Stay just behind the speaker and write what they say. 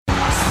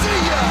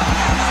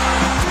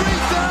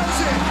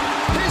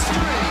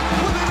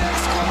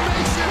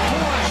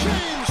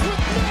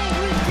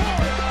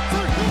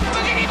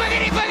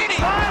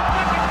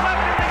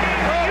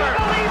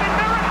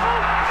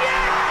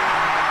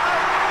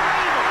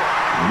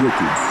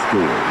Wicked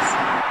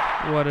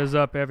Scores. What is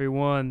up,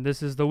 everyone?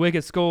 This is the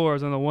Wicked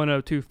Scores on the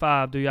 102.5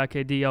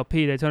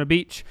 WIKDLP Daytona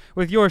Beach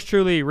with yours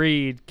truly,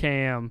 Reed,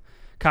 Cam,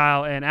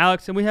 Kyle, and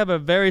Alex. And we have a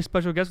very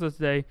special guest with us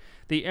today,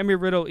 the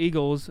Embry-Riddle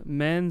Eagles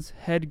men's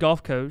head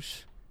golf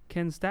coach,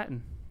 Ken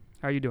Staton.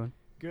 How are you doing?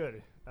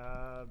 Good.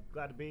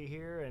 Glad to be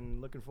here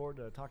and looking forward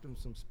to talking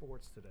some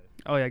sports today.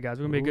 Oh, yeah, guys. It's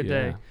going to be a good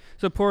day.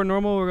 So, per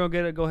normal, we're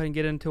going to go ahead and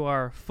get into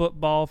our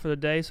football for the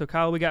day. So,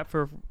 Kyle, we got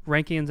for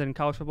rankings in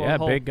college football?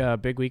 Yeah,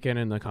 big weekend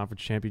in the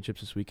conference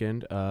championships this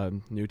weekend.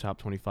 New top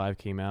 25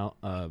 came out.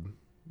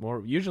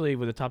 Usually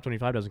when the top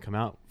 25 doesn't come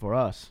out for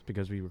us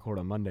because we record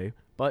on Monday.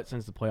 But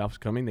since the playoffs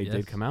coming, they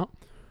did come out.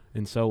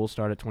 And so we'll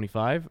start at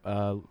 25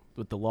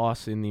 with the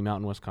loss in the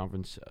Mountain West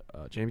Conference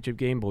championship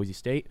game, Boise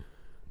State.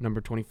 Number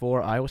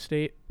 24, Iowa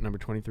State. Number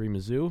 23,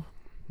 Mizzou.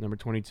 Number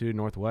 22,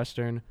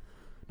 Northwestern.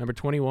 Number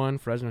 21,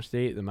 Fresno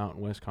State, the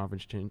Mountain West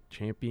Conference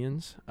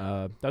champions.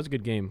 That was a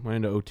good game. Went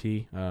into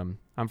OT.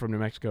 I'm from New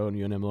Mexico, and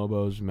UNM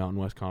Lobos, Mountain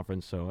West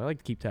Conference, so I like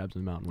to keep tabs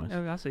in the Mountain West.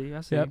 Oh,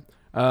 I see. Yep.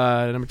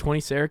 Number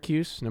 20,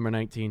 Syracuse. Number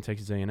 19,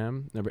 Texas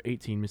A&M. Number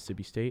 18,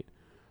 Mississippi State.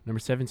 Number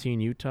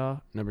 17, Utah.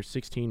 Number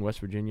 16,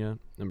 West Virginia.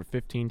 Number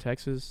 15,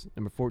 Texas.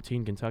 Number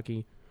 14,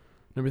 Kentucky.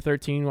 Number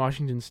 13,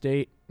 Washington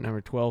State. Number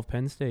 12,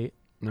 Penn State.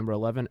 Number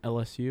 11,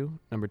 LSU.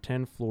 Number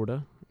 10,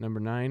 Florida. Number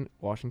 9,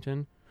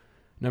 Washington.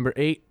 Number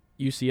 8,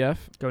 UCF.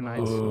 Go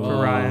Knights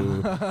for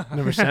Ryan.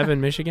 Number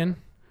 7, Michigan.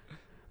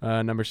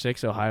 Number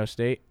 6, Ohio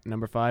State.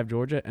 Number 5,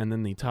 Georgia. And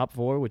then the top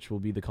 4, which will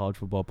be the college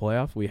football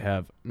playoff, we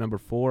have number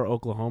 4,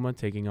 Oklahoma,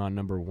 taking on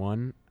number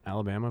 1,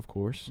 Alabama, of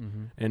course.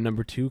 Mm-hmm. And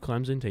number 2,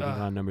 Clemson, taking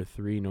on number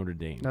 3, Notre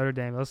Dame. Notre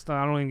Dame. I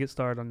don't even get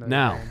started on Notre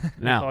Dame.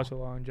 Now. College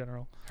football in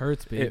general.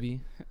 Hurts,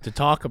 baby. Let's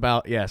talk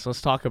about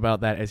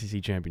that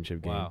SEC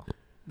championship game. Wow.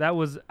 That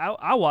was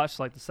I watched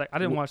like the second. I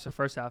didn't watch the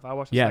first half. I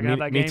watched the second half of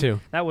that game. Me too.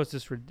 That was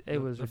just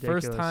it was the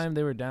ridiculous. first time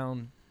they were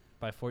down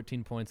by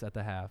 14 points at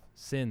the half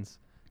since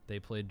they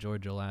played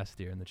Georgia last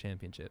year in the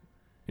championship,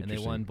 and they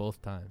won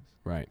both times.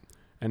 Right,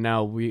 and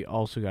now we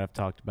also got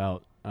talked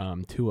about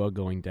Tua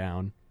going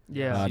down.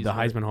 Yeah, the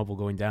Heisman hopeful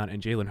going down,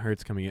 and Jalen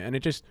Hurts coming in,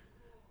 and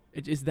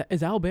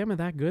is Alabama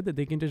that good that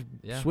they can just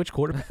switch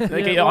quarterback?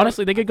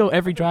 Honestly, they could go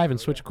every drive and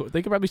switch.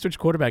 They could probably switch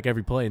quarterback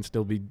every play and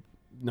still be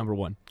number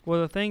 1.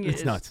 Well, the thing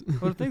it's nuts.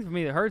 Well, the thing for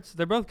me that Hurts,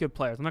 they're both good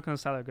players. I'm not going to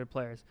say they're good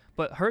players,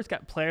 but Hurts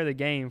got player of the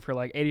game for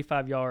like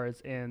 85 yards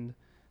and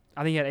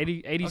I think he had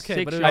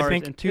 86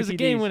 yards and 2 it was TDs. A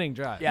game-winning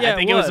drive. Yeah, I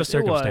think it was a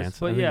circumstance.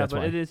 But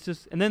it's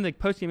just, and then the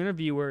post-game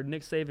interview where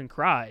Nick Saban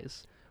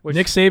cries.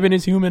 Nick Saban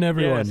is human,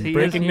 everyone. Yes,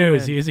 Breaking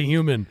news, he is a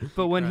human.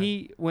 But when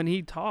he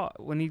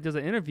does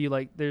an interview,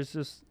 like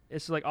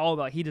it's like all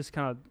about he just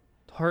kind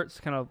of Hurts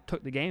kind of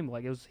took the game,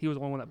 like he was the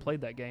one that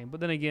played that game. But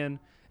then again,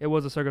 it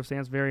was a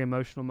circumstance, very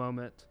emotional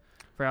moment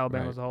for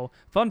Alabama as a whole.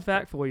 Fun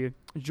fact for you: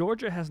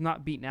 Georgia has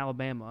not beaten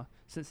Alabama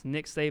since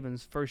Nick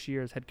Saban's first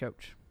year as head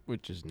coach.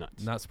 Which is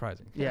nuts. Not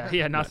surprising.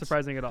 Yeah, not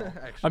surprising at all.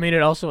 I mean,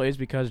 it also is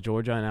because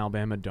Georgia and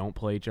Alabama don't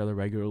play each other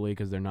regularly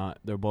because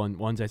they're both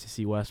one's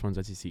SEC West, one's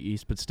SEC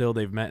East, but still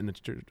they've met in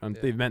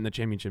the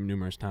championship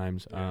numerous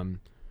times.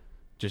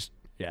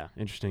 Yeah.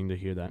 Interesting to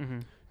hear that. Mm-hmm.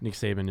 Nick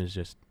Saban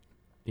is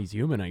he's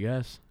human, I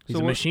guess. He's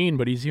a machine,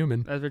 but he's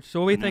human. So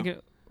what are we thinking?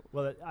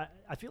 Well,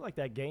 I feel like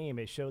that game,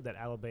 it showed that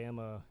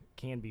Alabama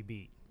can be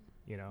beat,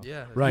 you know.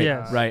 Yeah. Right,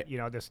 right. You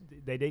know,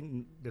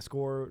 the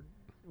score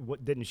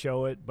didn't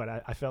show it,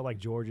 but I felt like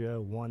Georgia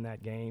won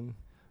that game.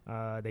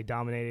 They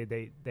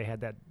dominated. They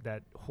had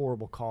that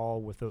horrible call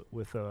with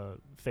a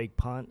fake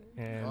punt.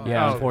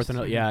 And fourth and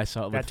I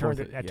saw it. That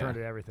turned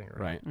everything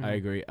around. Right, mm-hmm. I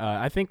agree.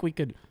 I think we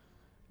could.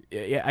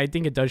 Yeah, I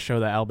think it does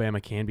show that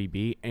Alabama can be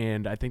beat,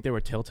 and I think there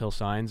were telltale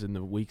signs in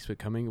the weeks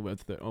coming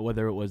with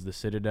whether it was the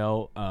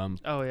Citadel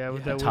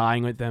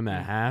tying with them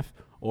at half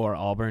or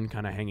Auburn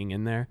kind of hanging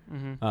in there.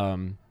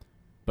 Mm-hmm.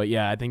 But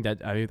yeah, I think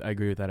that I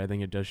agree with that. I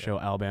think it does show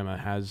Alabama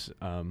has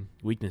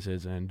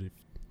weaknesses, and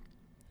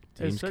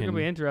it's going to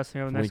be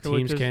interesting over the next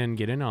teams can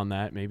get in on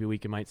that. Maybe we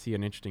might see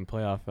an interesting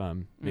playoff.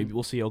 Maybe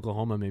we'll see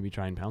Oklahoma maybe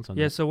try and pounce on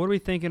that. Yeah, so what are we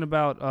thinking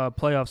about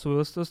playoffs? So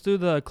let's do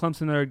the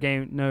Clemson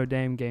Notre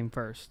Dame game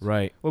first.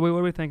 Right. What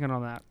are we thinking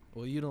on that?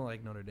 Well, you don't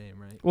like Notre Dame,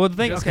 right? Well, the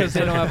thing is because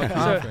they don't have a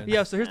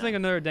conference. So here's the thing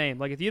of Notre Dame.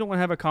 Like, if you don't want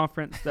to have a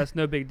conference, that's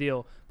no big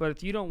deal. But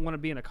if you don't want to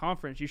be in a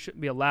conference, you shouldn't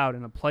be allowed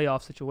in a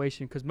playoff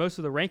situation because most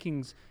of the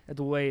rankings,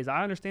 the ways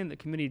I understand the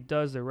committee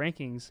does their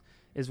rankings,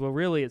 is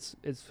really it's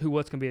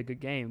what's going to be a good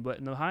game. But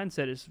in the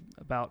hindsight, it's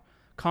about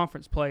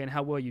conference play and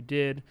how well you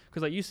did.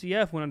 Because like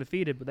UCF went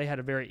undefeated, but they had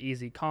a very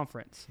easy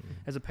conference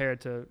as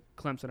compared to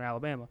Clemson or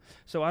Alabama.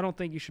 So I don't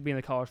think you should be in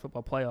the college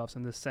football playoffs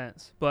in this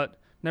sense. But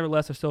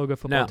nevertheless, they're still a good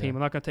football team.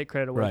 I'm not going to take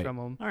credit away from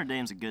them. Notre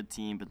Dame's a good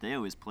team, but they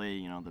always play,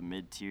 the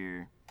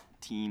mid-tier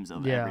teams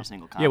of every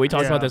single conference. Yeah, we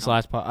talked about this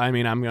last I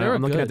mean, I'm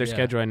looking at their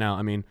schedule right now.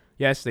 I mean,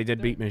 yes, they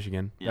did beat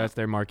Michigan. Yeah. That's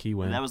their marquee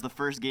win. And that was the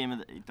first game of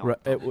the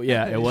it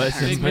was.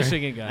 Big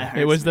Michigan guy.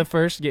 It was the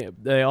first game.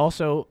 They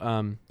also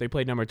they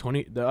played number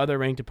 20. The other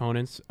ranked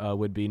opponents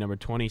would be number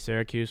 20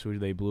 Syracuse, who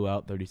they blew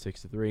out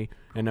 36-3,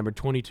 and number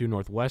 22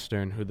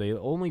 Northwestern, who they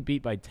only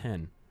beat by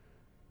 10.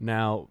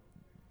 Now,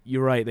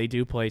 you're right. They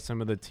do play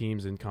some of the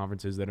teams in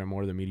conferences that are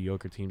more the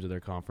mediocre teams of their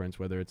conference,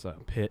 whether it's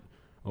Pitt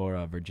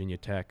or Virginia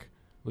Tech.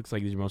 Looks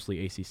like these are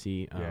mostly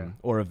ACC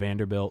or a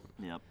Vanderbilt.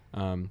 Yep.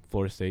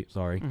 Florida State,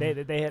 sorry.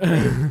 They had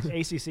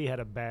ACC had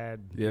a bad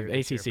year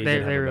ACC this year.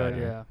 They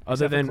really, yeah.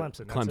 Other Except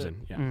for than Clemson,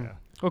 yeah. Mm.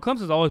 Well,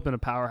 Clemson's always been a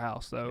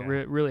powerhouse, though.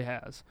 Yeah. Really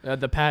has.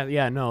 The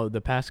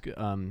past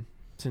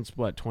since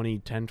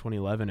 2010,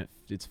 2011,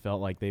 it's felt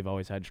like they've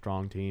always had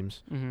strong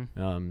teams.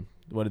 Mm-hmm.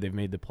 They've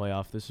made the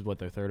playoff. This is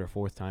their third or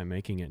fourth time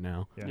making it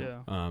now.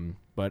 Yeah.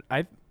 But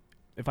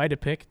if I had to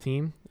pick a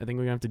team, I think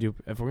we're gonna have to do.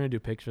 If we're gonna do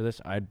picks for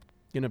this, I'm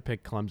gonna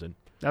pick Clemson.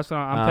 That's what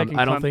I'm picking.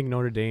 I don't think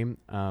Notre Dame.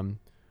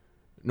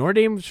 Notre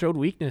Dame showed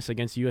weakness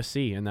against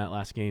USC in that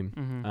last game.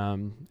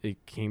 Mm-hmm.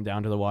 It came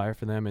down to the wire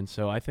for them, and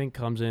so I think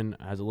Clemson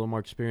has a little more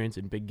experience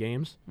in big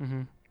games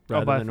Mm-hmm.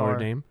 rather than far. Notre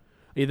Dame.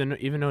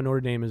 Even though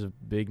Notre Dame is a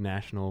big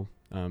national,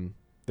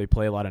 they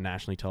play a lot of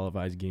nationally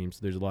televised games.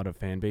 There's a lot of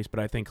fan base, but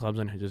I think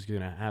Clemson is just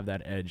going to have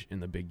that edge in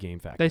the big game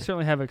factor. They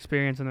certainly have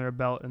experience in their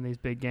belt in these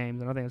big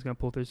games, and I think it's going to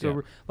pull through.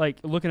 So, Yeah.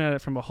 Looking at it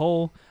from a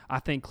whole, I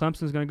think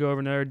Clemson's going to go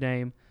over Notre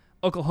Dame,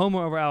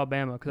 Oklahoma over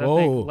Alabama, because I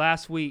think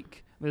last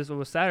week, this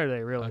was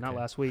Saturday, really, not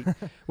last week,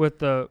 with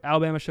the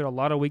Alabama showed a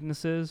lot of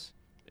weaknesses,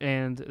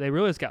 and they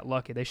really just got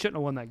lucky. They shouldn't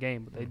have won that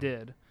game, but they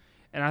did.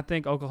 And I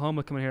think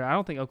Oklahoma coming here, I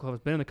don't think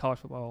Oklahoma's been in the college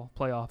football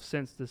playoff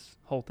since this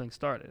whole thing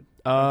started.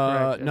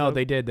 No,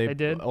 they did. They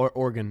did? Or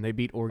Oregon. They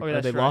beat Oregon. Oh, yeah,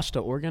 they that's right. lost to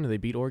Oregon, or they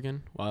beat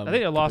Oregon? I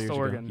think they lost to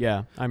Oregon.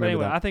 Yeah, I remember But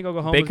anyway, that. I think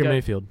Oklahoma's Baker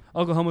Mayfield.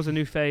 Oklahoma's a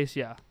new face,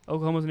 yeah.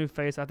 Oklahoma's a new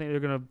face. I think they're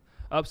going to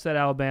upset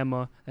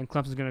Alabama, and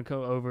Clemson's going to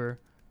go over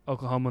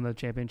Oklahoma in the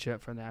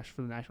championship for the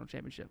national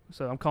championship.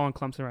 So I'm calling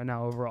Clemson right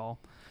now overall.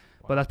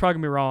 But that's probably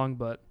going to be wrong,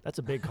 but that's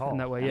a big call. in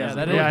that way, Yeah, yeah.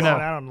 that You're is. I going know.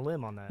 out on a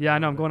limb on that. Yeah, I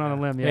know. I'm going on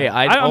a limb, yeah. Hey,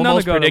 I I'm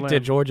almost gonna go on a limb.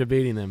 predicted Georgia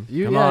beating them.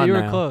 You Come were on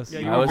now. close. Yeah,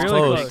 You you I were was really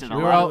close. close. We We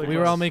were were all- all we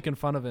were all making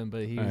fun of him,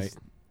 but he was Right.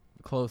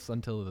 close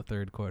until the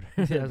third quarter.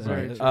 Yeah, that's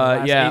right. The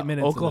last 8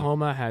 minutes of the-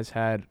 Oklahoma has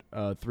had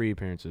 3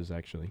 appeaphances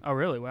actually. Oh,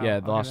 really? Wow. Yeah,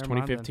 Okay, they lost never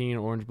mind then. 2015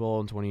 Orange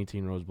Bowl and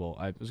 2018 Rose Bowl.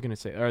 I was gonna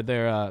say, or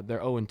they're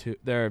 0-2.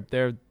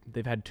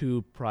 They've had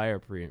 2 prior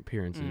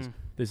appearances. Mm.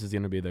 This is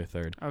gonna be their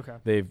third. Okay.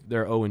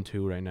 They're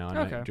 0-2 right now, and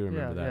I Okay, do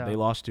remember yeah, that. yeah. They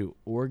lost to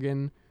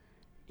Oregon,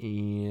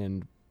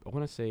 and I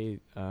want to say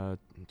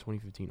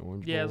 2015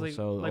 Orange Yeah, Bowl. it's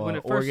So like when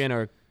it first-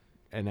 Oregon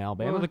and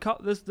Alabama. Well,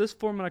 this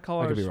format of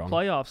college be wrong.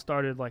 playoffs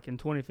started like in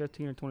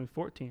 2015 or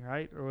 2014,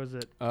 right? Or was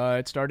it?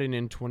 It started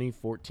in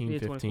 2014-15 Yeah,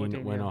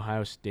 2014, when yeah.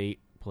 Ohio State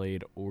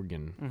played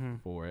Oregon Mm-hmm.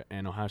 for it,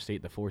 and Ohio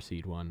State, the 4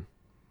 seed, won.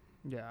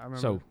 Yeah, I remember.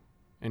 So,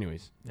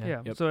 anyways,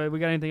 yeah. Yep. So we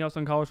got anything else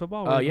on college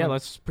football? yeah,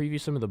 let's preview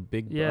some of the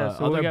big Yeah,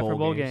 so what we other got for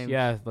bowl games. games?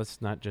 Yeah,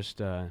 let's not just.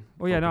 Well,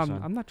 yeah, no, focus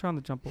on- I'm not trying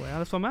to jump away.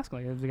 That's what I'm asking.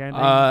 Like, have we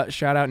got anything?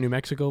 Shout out New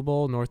Mexico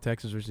Bowl, North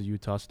Texas versus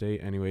Utah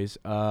State. Anyways,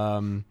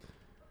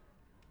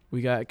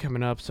 we got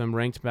coming up some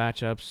ranked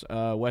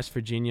matchups. West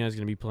Virginia is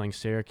going to be playing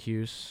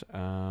Syracuse.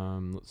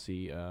 Let's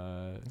see.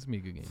 It's gonna be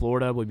a good game.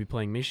 Florida will be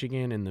playing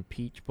Michigan in the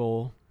Peach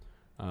Bowl.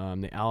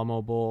 The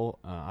Alamo Bowl,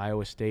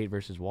 Iowa State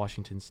versus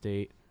Washington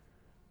State.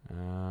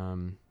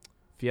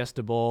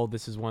 Fiesta Bowl,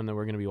 this is one that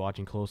we're going to be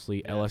watching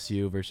closely. Yes.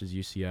 LSU versus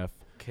UCF.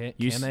 Can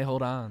UC they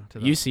hold on to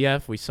the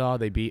UCF, we saw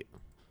they beat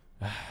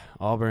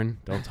Auburn.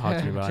 Don't talk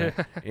to me about it.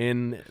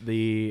 In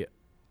the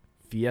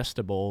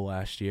Fiesta Bowl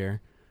last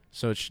year.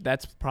 So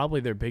that's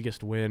probably their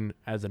biggest win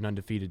as an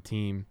undefeated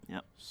team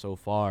Yep. so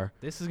far.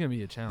 This is gonna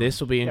be a challenge. This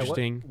will be Yeah,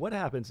 interesting. what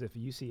happens if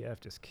UCF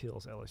just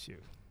kills LSU?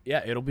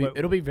 Yeah, it'll be But-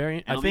 very.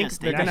 It'll be a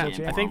state they're gonna.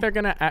 game I for think 'em. they're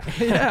gonna.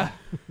 yeah.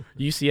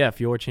 UCF,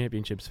 your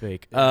championship's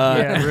fake.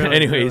 Yeah, really,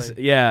 anyways,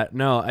 really. yeah,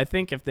 no, I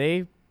think if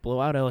they blow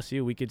out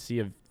LSU, we could see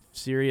a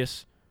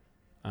serious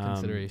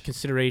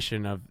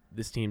consideration of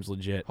this team's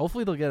legit.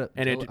 Hopefully they'll get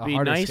And a it'd be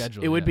harder nice.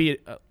 schedule, It would yeah.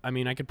 be. I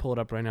mean, I could pull it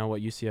up right now.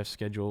 What UCF's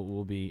schedule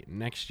will be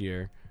next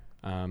year.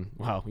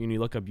 Wow, when you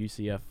look up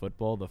UCF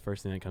football, the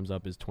first thing that comes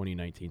up is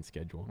 2019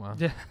 schedule. Wow.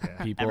 Yeah.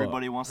 Yeah. People,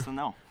 Everybody wants to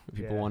know.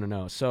 people Yeah. want to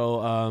know.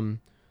 So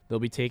they'll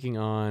be taking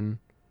on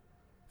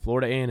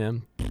Florida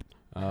A&M,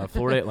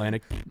 Florida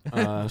Atlantic,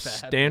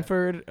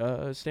 Stanford,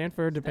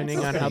 depending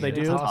on how they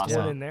do. That's Toss awesome.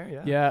 one in there,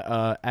 yeah.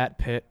 Yeah, at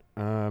Pitt.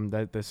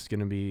 This is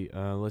gonna be.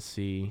 Let's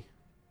see.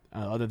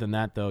 Other than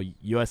that, though,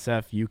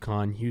 USF,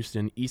 UConn,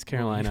 Houston, East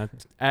Carolina,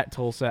 at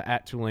Tulsa,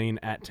 at Tulane,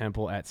 at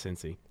Temple, at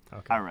Cincy.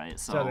 Okay. All right,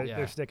 So so they're, yeah.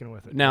 they're sticking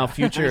with it. Now, Yeah.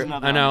 future. There's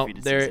another Now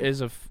undefeated there season.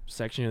 is a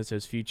section that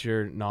says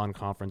future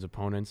non-conference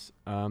opponents.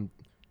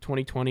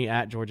 2020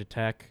 at Georgia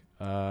Tech,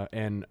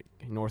 and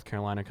North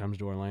Carolina comes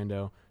to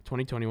Orlando.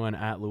 2021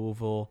 at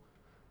Louisville,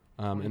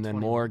 and then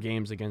 2021. more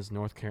games against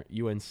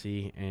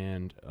UNC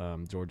and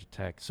Georgia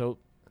Tech. So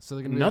So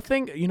they're gonna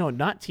nothing,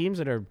 not teams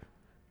that are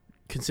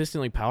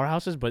consistently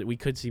powerhouses, but we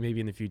could see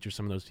maybe in the future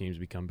some of those teams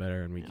become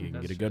better, and we Yeah, can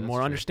that's get a true, good that's more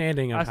true.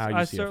 understanding of how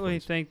I UCF certainly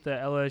plays. think the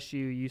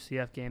LSU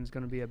UCF game is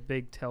going to be a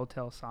big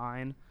telltale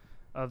sign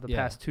of the Yeah.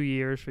 past 2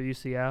 years for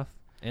UCF.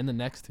 And the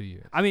next 2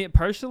 years. I mean,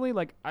 personally,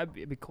 like,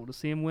 it'd be cool to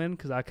see him win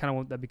because I kind of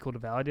want that'd be cool to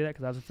validate that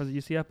because I was friends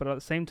with UCF. But at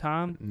the same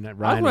time, I just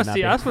want to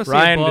see a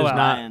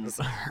blowout.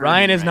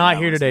 Ryan is not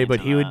here today,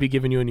 but he would be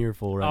giving you an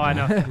earful right I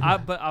now.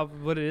 know.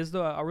 What it is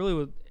though, I really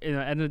would. At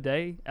the end of the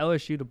day,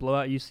 LSU to blow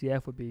out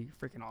UCF would be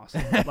freaking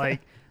awesome.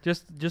 Like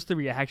just the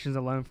reactions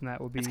alone from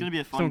that would be. It's gonna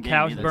be a fun some game.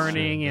 couch That's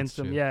burning true. and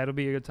some. Yeah, it'll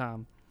be a good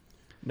time.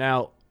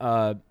 Now,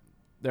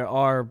 there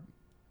are.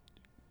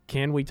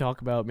 Can we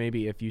talk about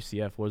maybe if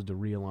UCF was to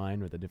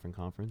realign with a different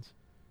conference?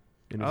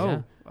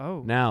 Now,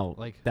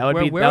 like that would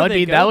be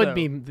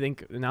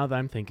now that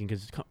I'm thinking,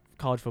 because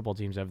college football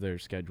teams have their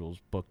schedules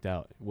booked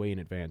out way in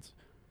advance.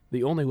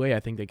 The only way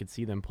I think they could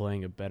see them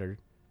playing a better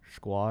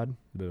squad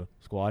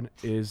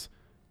is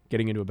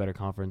getting into a better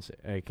conference,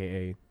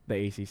 aka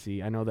the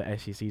ACC. I know the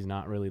SEC is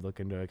not really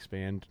looking to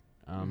expand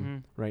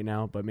right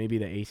now, but maybe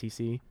the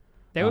ACC.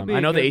 That would be I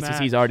know the ACC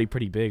match. is already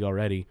pretty big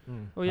already.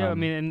 Well, yeah, I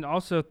mean, and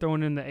also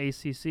throwing in the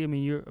ACC. I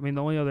mean, the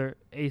only other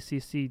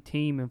ACC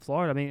team in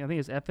Florida. I mean, I think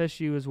it's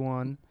FSU is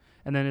one,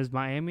 and then is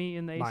Miami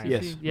in the ACC.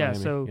 Yes, yeah.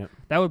 Miami, So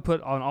that would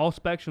put on all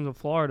spectrums of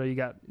Florida. You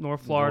got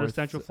North Florida,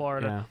 Central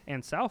Florida,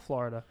 and South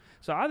Florida.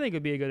 So I think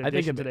it'd be a good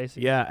addition to the ACC.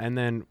 Yeah, and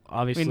then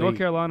obviously, I mean, North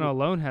Carolina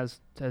alone has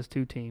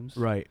 2 teams.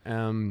 Right.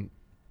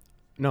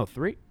 No,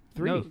 three.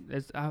 No,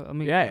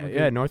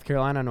 North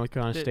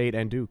Carolina State,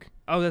 and Duke.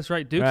 Oh, that's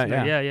right, Duke's right,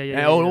 there.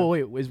 Yeah.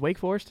 Wait, is Wake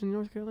Forest in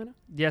North Carolina?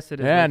 Yes,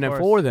 it is. Yeah, and then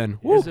 4 then.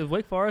 Is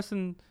Wake Forest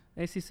in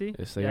ACC?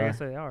 Yes, they I are. guess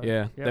they are.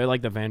 Yeah, they're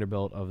like the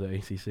Vanderbilt of the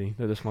ACC.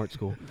 They're the smart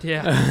school.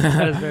 Yeah,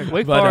 that is very.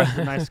 Wake Forest is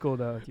a nice school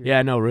though.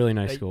 Yeah, no, really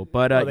nice school.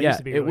 But they used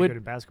to be really good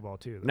at basketball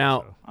too. Though,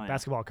 now,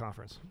 basketball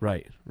conference.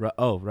 Right.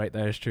 Right.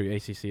 That is true.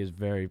 ACC is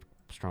very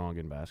strong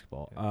in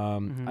basketball.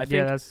 I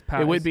think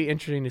it would be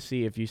interesting to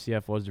see if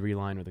UCF was to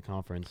realign with the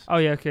conference. Oh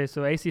yeah, okay.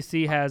 So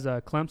ACC has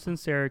Clemson,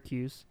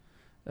 Syracuse,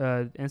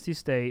 NC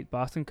State,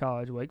 Boston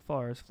College, Wake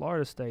Forest,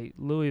 Florida State,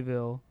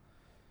 Louisville,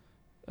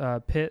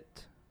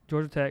 Pitt,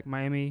 Georgia Tech,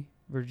 Miami,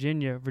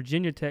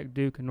 Virginia Tech,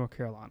 Duke, and North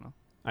Carolina.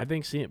 I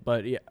think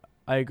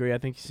I agree. I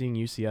think seeing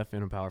UCF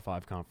in a Power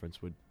 5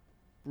 conference would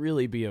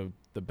really be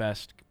the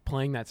best.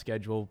 Playing that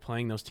schedule,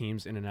 playing those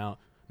teams in and out,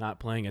 not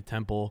playing a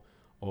Temple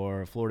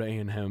or Florida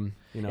A&M.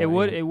 It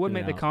would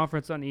make the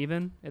conference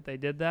uneven if they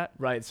did that.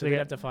 Right, so they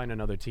have to find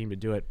another team to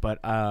do it. But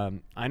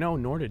I know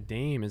Notre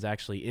Dame is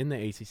actually in the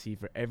ACC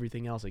for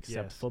everything else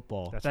except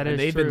football. And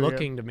they've been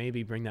looking to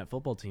maybe bring that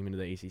football team into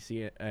the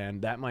ACC,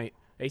 and that might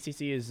 –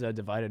 ACC is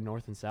divided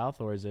north and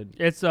south, or is it –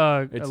 It's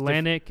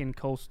Atlantic and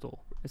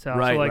Coastal. Right,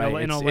 so like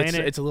right. In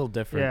Atlantic, it's a little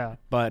different. Yeah.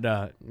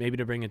 But maybe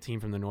to bring a team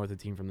from the north, a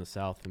team from the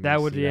south.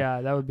 That would be.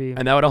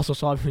 And that would also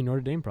solve the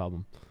Notre Dame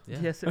problem. Yeah.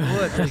 Yes, it would.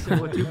 Yes,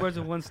 it would. 2 birds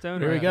with 1 stone.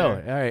 There we go.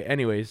 All right.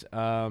 Anyways,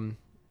 a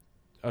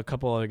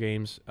couple other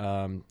games.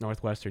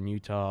 Northwestern,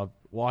 Utah,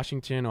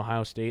 Washington,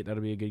 Ohio State.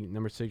 That'll be a good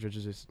number 6, which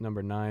is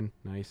number 9.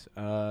 Nice.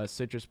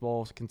 Citrus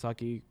Bowl,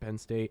 Kentucky, Penn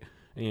State,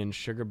 and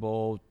Sugar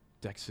Bowl,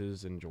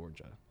 Texas, and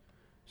Georgia.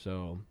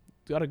 So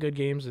got a good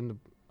games in the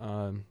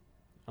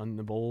on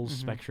the bowls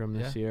spectrum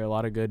this year. A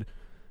lot of good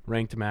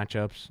ranked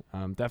matchups.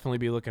 Definitely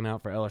be looking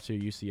out for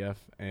LSU, UCF,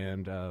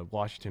 and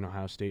Washington,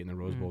 Ohio State in the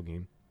Rose Bowl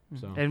game.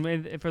 So. And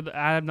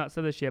I have not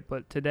said this yet,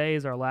 but today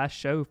is our last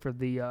show for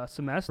the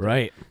semester.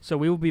 Right. So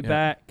we will be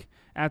back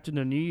after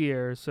the new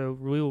year. So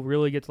we will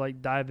really get to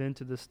dive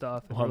into this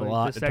stuff. We'll have a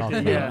lot to talk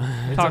about.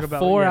 Yeah, talk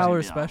about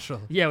 4-hour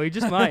special. Yeah, we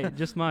just might.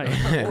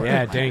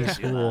 Yeah, dang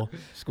school's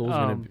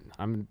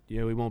gonna.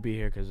 We won't be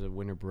here because of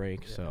winter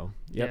break. Yeah. So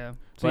yeah.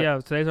 So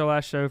today's our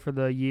last show for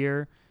the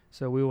year.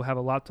 So we will have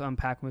a lot to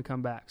unpack when we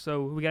come back.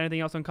 So we got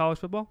anything else on college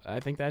football? I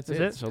think that's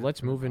it. So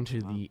let's move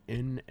into the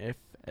NFL.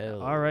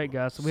 All right,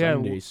 guys. So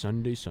we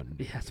Sunday.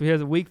 Yeah, so we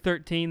had week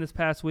 13 this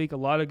past week. A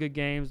lot of good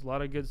games, a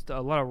lot of good stuff.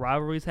 A lot of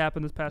rivalries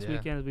happened this past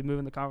weekend as we move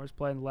into conference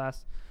play in the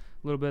last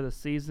little bit of the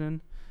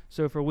season.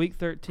 So for week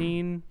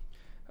 13,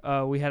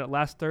 we had it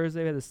last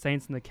Thursday. We had the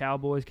Saints and the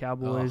Cowboys.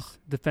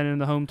 Defending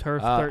the home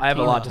turf. I have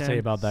a lot to say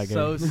about that game.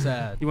 So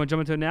sad. You want to jump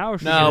into it now? Or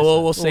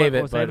no, we'll save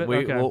it.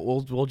 Okay.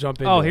 We'll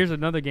jump in. Oh, here's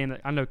another game that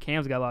I know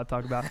Cam's got a lot to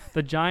talk about.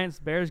 The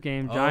Giants-Bears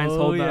game. Giants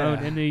hold their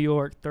own in New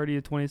York,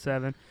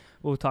 30-27.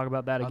 We'll talk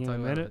about that again in a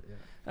minute.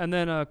 And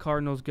then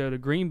Cardinals go to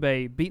Green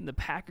Bay, beating the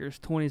Packers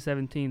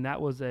 2017.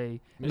 That was the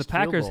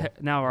Packers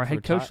now are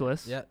head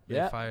coachless.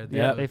 They fired.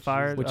 They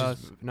fired. Which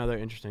is another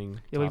interesting.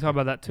 Yeah, we can talk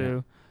about that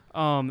too.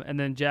 Yeah. And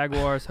then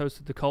Jaguars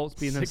hosted the Colts,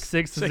 beating them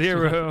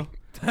 6-0.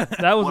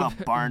 That was what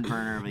a barn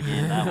burner of a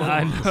game that was.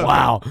 I know.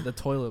 Wow. The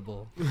toilet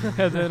bowl.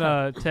 And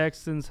then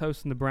Texans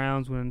hosting the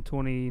Browns, winning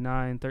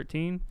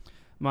 29-13.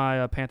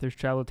 My Panthers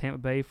traveled to Tampa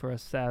Bay for a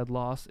sad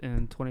loss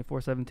in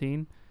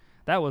 24-17.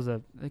 That was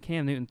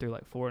Cam Newton threw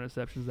 4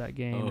 interceptions that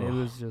game.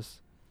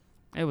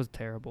 It was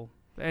terrible.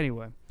 But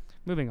anyway,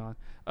 moving on.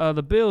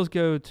 The Bills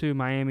go to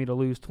Miami to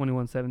lose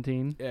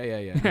 21-17.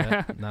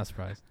 Yeah. Not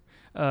surprised.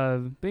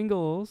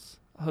 Bengals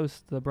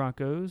host the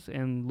Broncos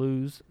and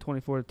lose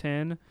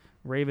 24-10.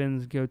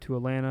 Ravens go to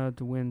Atlanta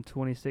to win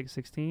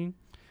 26-16.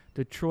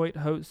 Detroit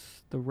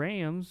hosts the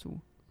Rams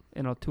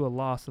to a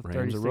loss of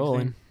Rams 30-16. are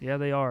rolling. Yeah,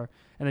 they are.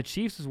 And the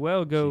Chiefs as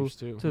well go Chiefs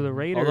too. to the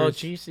Raiders. Although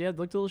Chiefs, looked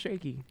a little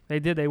shaky. They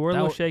did. They were a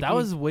little shaky. That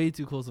was way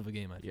too close of a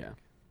game, I think. Yeah.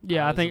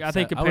 Yeah, I think I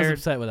compared. was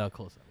upset with how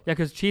close that was. Yeah,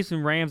 because Chiefs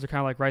and Rams are kind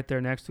of like right there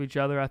next to each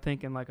other. I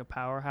think in like a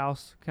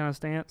powerhouse kind of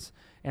stance,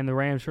 and the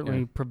Rams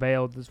certainly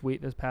prevailed this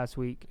past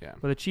week. Yeah.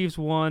 But the Chiefs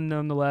won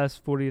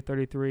nonetheless,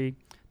 40-33.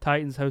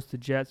 Titans host the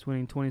Jets,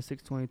 winning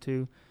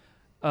 26-22.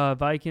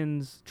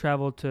 Vikings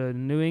travel to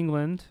New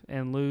England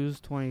and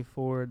lose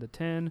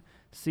 24-10.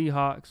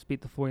 Seahawks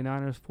beat the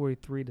 49ers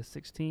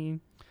 43-16.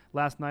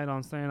 Last night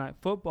on Sunday Night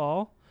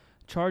Football,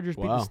 Chargers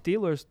beat the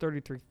Steelers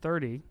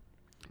 33-30.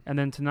 And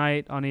then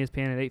tonight on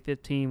ESPN at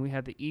 8:15, we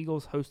have the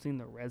Eagles hosting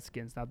the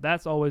Redskins. Now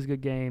that's always a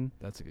good game.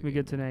 That's a good we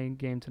game. get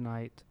game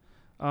tonight.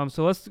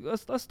 So let's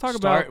talk Start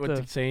about with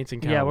the Saints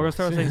and Cowboys. Yeah, we're gonna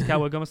start with Saints and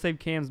Cowboys. I'm gonna save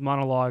Cam's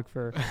monologue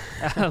for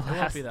It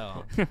won't be that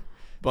long.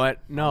 But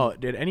no,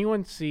 did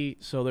anyone see?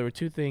 So there were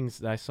two things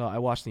that I saw. I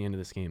watched the end of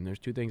this game. There's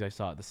two things I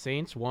saw. The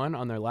Saints won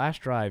on their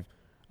last drive.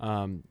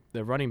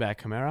 The running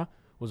back Kamara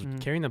was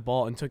carrying the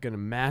ball and took a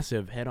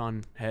massive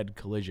head-on-head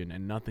collision,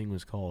 and nothing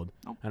was called.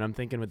 Nope. And I'm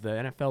thinking with the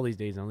NFL these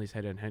days, and all these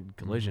head-on-head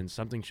collisions,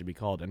 something should be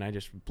called. And I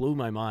just blew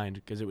my mind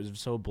because it was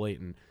so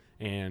blatant.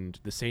 And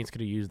the Saints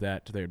could have used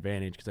that to their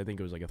advantage because I think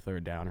it was like a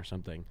third down or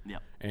something.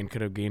 Yep. And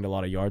could have gained a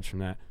lot of yards from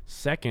that.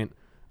 Second,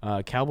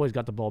 Cowboys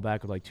got the ball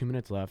back with like 2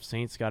 minutes left.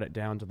 Saints got it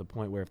down to the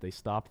point where if they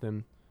stopped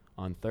them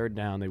on third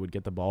down, they would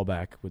get the ball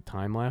back with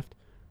time left.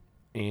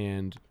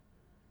 And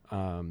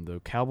the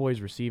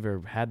Cowboys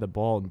receiver had the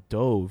ball and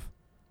dove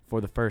for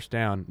the first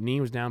down.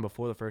 Knee was down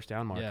before the first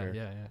down marker.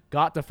 Yeah.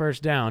 Got the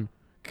first down.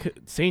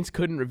 Saints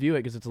couldn't review it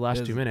because it's the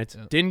last 2 minutes.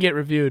 Yeah. Didn't get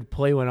reviewed.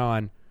 Play went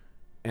on,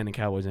 and the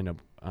Cowboys ended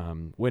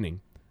up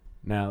winning.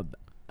 Now,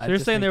 So you're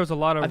saying there was a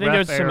lot of I think ref there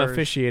was some errors.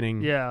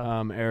 officiating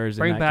errors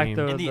Bring in that back game.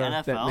 the In the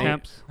NFL?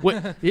 temps.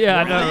 What? Yeah,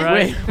 I know,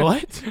 right? Wait,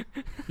 what?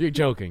 You're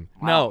joking.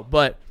 Wow. No,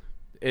 but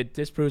it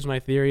disproves my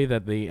theory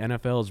that the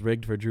NFL is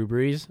rigged for Drew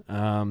Brees,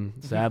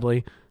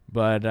 sadly.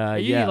 But I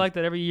usually yeah. like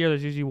that every year.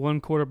 There's usually one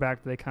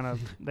quarterback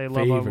that they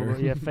love Favor. over.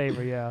 Yeah,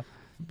 favor. Yeah,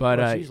 But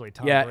Well, it's usually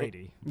Tom yeah,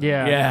 Brady.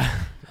 yeah. Yeah.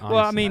 Well,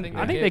 I honestly. mean,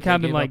 I I think think they kind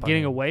of they been gave like up on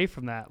getting him. away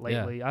from that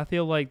lately. I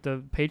feel like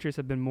the Patriots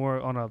have been more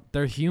on a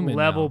They're human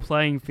level now.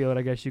 playing field,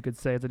 I guess you could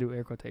say, to do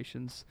air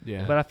quotations.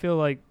 Yeah. But I feel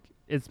like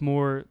it's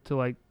more to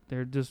like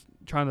they're just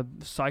trying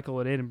to cycle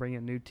it in and bring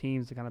in new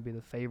teams to kind of be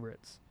the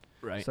favorites.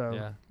 right. So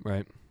Yeah.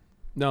 Right.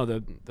 No,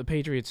 the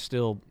Patriots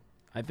still.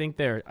 I think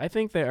there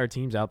are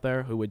teams out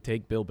there who would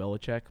take Bill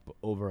Belichick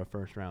over a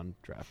first round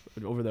draft,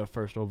 over the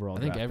first overall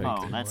I think draft. every pick.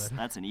 Oh, team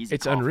that's an easy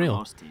It's call unreal. for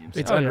most teams.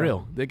 It's Oh, yeah.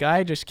 unreal. The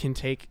guy just can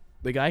take.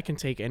 The guy can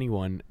take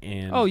anyone,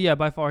 and oh yeah,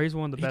 by far he's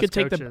one of the he best could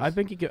take coaches. the. I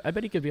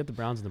bet he could be at the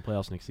Browns in the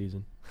playoffs next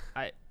season.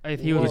 If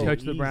he was a Whoa, coach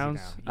of the easy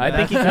Browns, now. I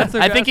think he could. That's a-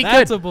 I think he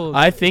That's could. a bull.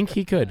 I think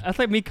he could. that's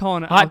like me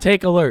calling. Hot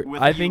take alert.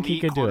 With I think he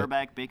elite could do it.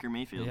 quarterback Baker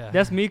Mayfield. Yeah.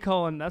 That's me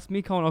calling. That's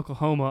me calling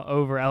Oklahoma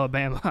over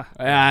Alabama.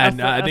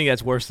 I think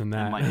that's worse than It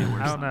that. might be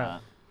worse I don't than know.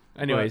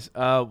 that. Anyways,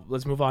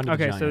 let's move on to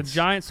Okay, the so Giants.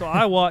 Giants. So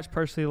I watched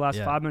personally the last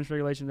Yeah. 5 minutes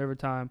regulation and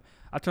overtime.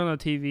 I turn on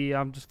the TV.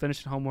 I'm just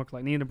finishing homework,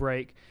 like needing a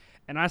break,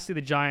 and I see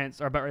the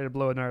Giants are about ready to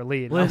blow another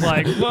lead. And I'm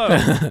like,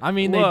 whoa. I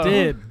mean, Whoa. they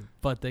did,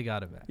 but they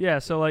got it back. Yeah.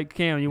 So like,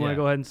 Cam, you want to Yeah.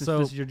 go ahead and since So-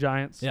 this is your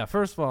Giants? Yeah,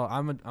 first of all,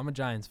 I'm a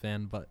Giants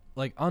fan, but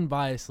like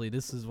unbiasedly,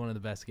 this is one of the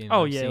best games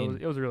Oh I've yeah, seen.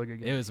 it was a really good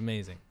game. It was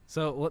amazing.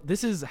 So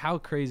this is how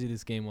crazy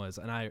this game was,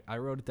 and I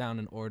wrote it down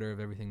in order of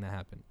everything that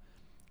happened.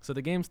 So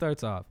the game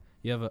starts off.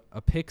 You have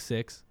a pick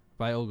six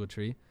by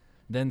Ogletree.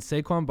 Then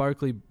Saquon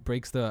Barkley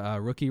breaks the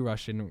rookie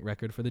rushing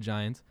record for the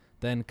Giants.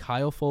 Then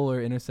Kyle Fuller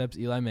intercepts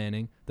Eli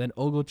Manning. Then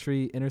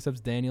Ogletree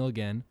intercepts Daniel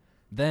again.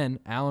 Then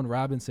Allen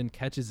Robinson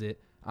catches it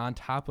on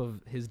top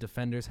of his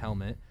defender's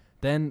helmet.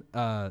 Then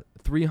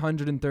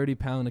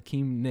 330-pound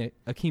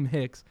Akeem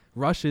Hicks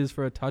rushes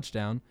for a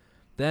touchdown.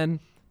 Then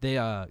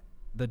the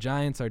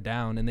Giants are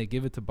down, and they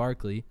give it to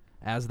Barkley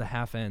as the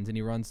half ends, and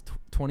he runs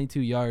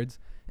 22 yards.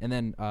 And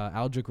then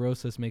Aldrick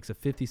Rosas makes a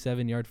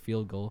 57-yard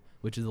field goal,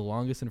 which is the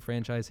longest in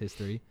franchise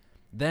history.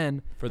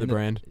 Then for the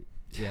brand.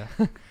 Yeah.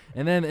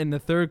 And then in the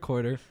third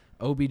quarter,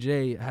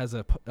 OBJ has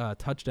a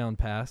touchdown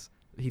pass.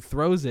 He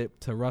throws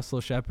it to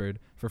Russell Shepard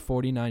for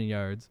 49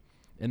 yards.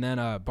 And then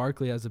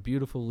Barkley has a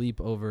beautiful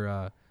leap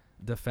over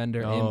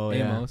defender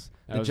Amos.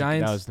 That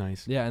Giants, was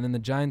nice. yeah, and then the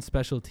Giants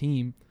special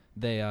team,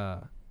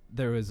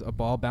 there was a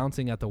ball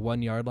bouncing at the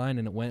 1 yard line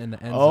and it went in the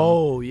end zone.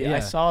 Oh yeah, I Yeah.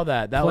 saw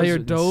that. That Player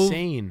was dove.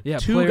 insane. Yeah,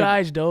 Two player-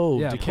 guys dove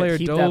Yeah, to player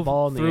keep dove, that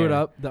ball in the threw it air.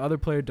 up. The other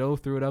player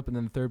dove, threw it up, and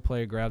then the third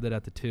player grabbed it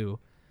at the 2.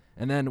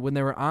 And then when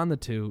they were on the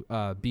 2,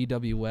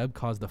 B.W. Webb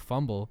caused a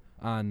fumble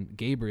on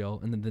Gabriel,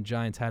 and then the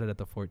Giants had it at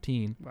the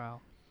 14. Wow.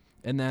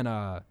 And then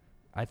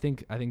I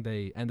think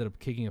they ended up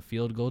kicking a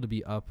field goal to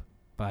be up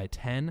by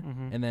 10,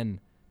 Mhm. and then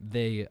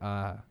they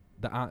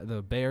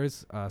the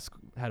Bears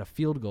had a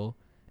field goal,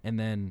 and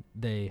then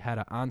they had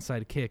an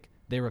onside kick.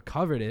 They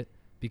recovered it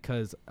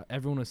because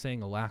everyone was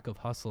saying a lack of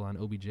hustle on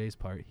OBJ's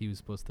part. He was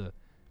supposed to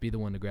be the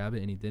one to grab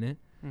it, and he didn't.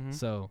 Mhm.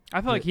 So I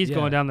feel like he's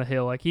going down the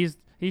hill. Like he was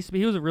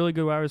a really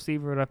good wide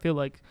receiver, and I feel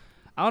like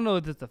I don't know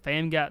if it's the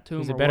fan got to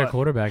him He's or a better what.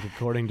 quarterback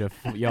according to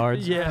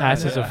yards, Yeah.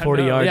 passes Yeah, of I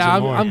 40 know. yards Yeah,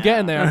 or more. I'm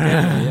getting there.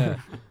 Yeah.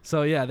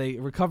 So yeah, they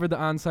recovered the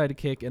onside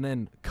kick, and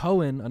then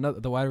Cohen,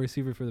 the wide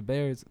receiver for the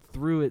Bears,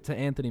 threw it to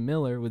Anthony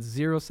Miller with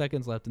 0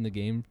 seconds left in the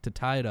game to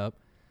tie it up,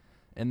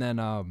 and then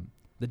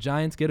the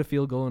Giants get a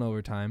field goal in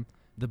overtime.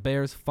 The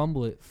Bears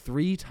fumble it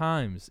 3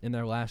 times in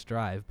their last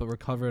drive, but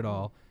recover it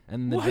all.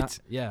 And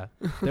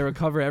they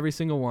recover every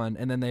single one,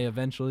 and then they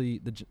eventually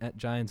the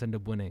Giants end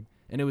up winning.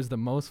 And it was the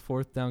most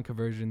fourth down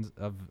conversions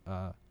of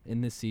in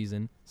this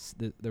season.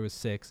 There was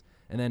 6,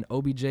 and then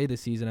OBJ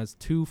this season has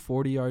 2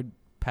 40-yard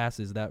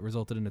passes that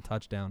resulted in a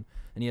touchdown,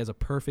 and he has a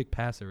perfect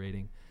passer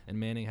rating. And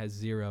Manning has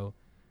zero.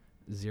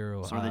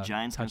 So are the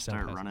Giants gonna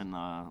start passes. running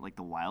like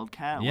the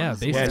Wildcat? Yeah, What is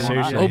basically. going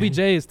on? seriously. OBJ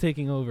is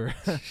taking over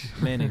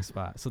Manning's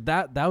spot. So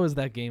that was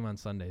that game on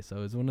Sunday. So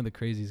it was one of the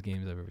craziest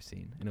games I've ever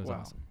seen, and it was Wow.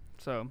 awesome.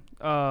 So,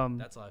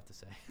 That's all I have to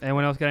say.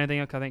 anyone else got anything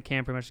else? I think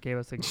Cam pretty much gave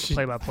us the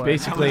play-by-play.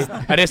 Basically,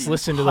 I just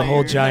listened to the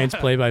whole Giants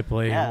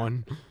play-by-play Yeah.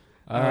 one.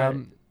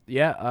 Alright.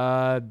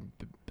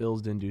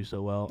 Bills didn't do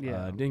so well.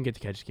 Yeah. Didn't get to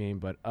catch the game,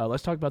 but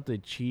let's talk about the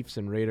Chiefs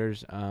and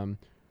Raiders. I'm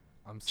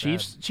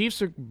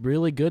Chiefs are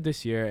really good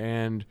this year,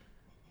 and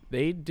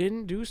they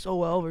didn't do so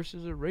well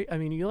versus a Ra- I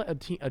mean, you let a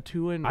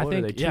 2-10, I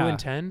think,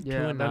 2-10,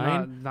 Yeah, 2-9,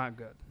 they're not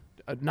good.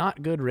 a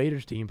not good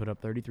Raiders team put up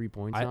 33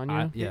 points on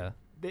you. Yeah.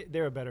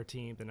 They're a better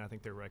team than I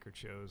think their record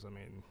shows. I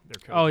mean, their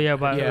coach. Oh, yeah,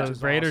 but their the coach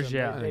is Raiders, awesome.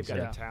 yeah. They've got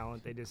Yeah. the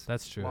talent. They just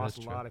That's true. lost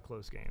That's a true. lot of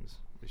close games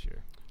this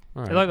year.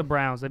 All They're right. like the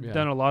Browns. They've Yeah.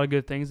 done a lot of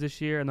good things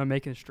this year, and they're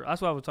making.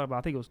 That's what I was talking about.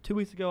 I think it was 2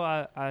 weeks ago.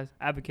 I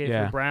advocated for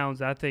Yeah. the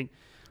Browns. I think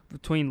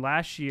between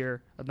last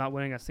year of not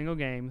winning a single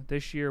game,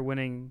 this year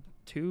winning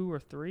 2 or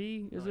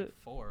 3, is it?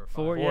 4 or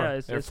 4, yeah.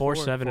 They're It's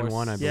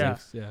 4-7-1, I believe. Yeah.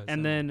 Yeah.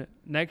 And then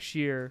next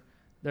year,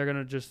 they're going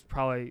to just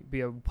probably be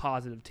a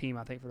positive team,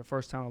 I think, for the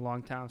first time in a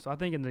long time. So I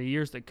think in the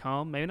years to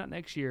come, maybe not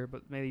next year,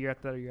 but maybe the year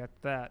after that or year after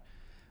that,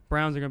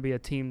 Browns are going to be a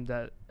team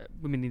that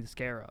we need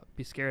to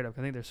be scared of.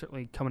 I think they're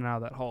certainly coming out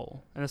of that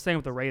hole. And the same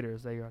with the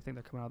Raiders. I think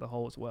they're coming out of the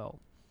hole as well.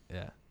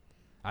 Yeah.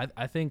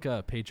 I think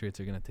Patriots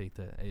are gonna take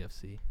the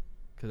AFC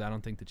because I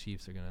don't think the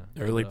Chiefs are gonna.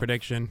 Early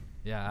prediction.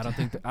 Yeah, I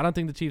don't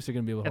think the Chiefs are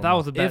gonna be able to. If hold I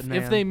was off. a bet if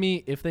man.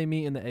 if they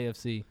meet in the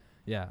AFC,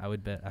 yeah, I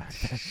would bet.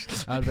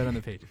 I would bet on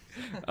the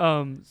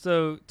Patriots.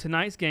 So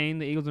tonight's game,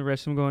 the Eagles and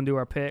Redskins, we're going to do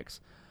our picks.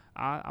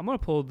 I'm going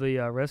to pull the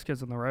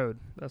Redskins on the road.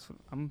 I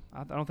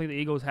don't think the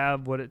Eagles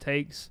have what it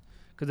takes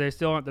because they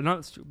still aren't. They're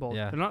not Super Bowl.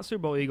 Yeah. They're not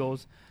Super Bowl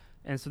Eagles,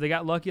 and so they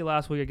got lucky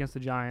last week against the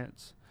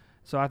Giants.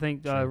 So I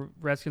think Sure.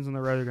 Redskins on the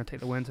road are going to take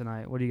the win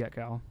tonight. What do you got,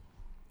 Cal?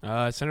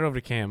 Send it over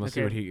to Cam. Let's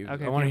see what he.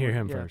 Okay, I want to Cam, hear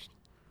him yeah. first.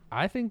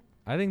 I think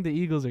the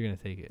Eagles are gonna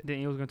take it. The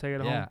Eagles going to take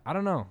it Yeah, home. I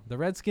don't know. The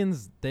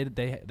Redskins,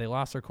 they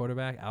lost their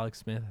quarterback. Alex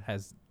Smith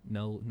has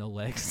no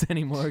legs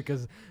anymore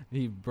because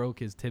he broke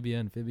his tibia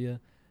and fibia.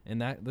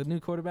 And the new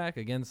quarterback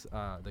against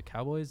the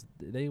Cowboys,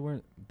 they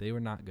were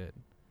not good.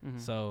 Mhm.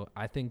 So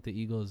I think the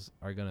Eagles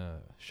are gonna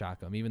shock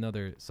them, even though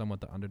they're somewhat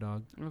the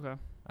underdog. Okay.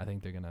 I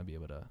think they're gonna be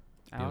able to.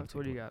 Alex,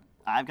 what do you got?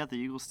 I've got the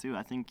Eagles too.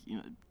 I think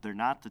they're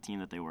not the team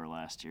that they were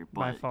last year,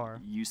 By but far.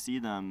 you see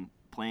them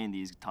playing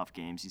these tough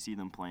games. You see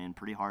them playing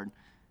pretty hard,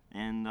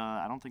 and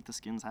I don't think the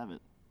Skins have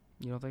it.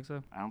 You don't think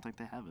so? I don't think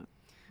they have it.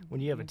 When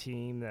you have a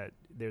team that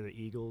they're the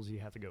Eagles, you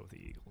have to go with the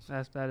Eagles.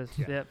 That is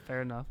Yeah.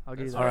 fair enough. I'll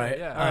give you that. All right.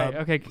 Yeah. All right.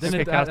 Okay. Then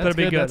okay, it- Cal, that's better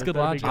be good, good. that's good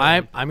Better be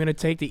logic. good. I'm gonna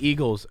take the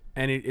Eagles,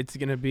 and it's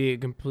gonna be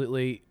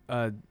completely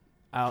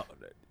out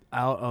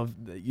of.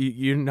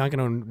 You're not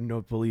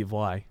gonna believe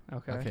why.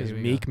 Okay. Okay. Because here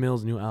we Meek go.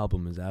 Mill's new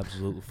album is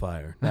absolute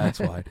fire. That's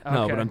why.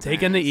 No, but Okay. I'm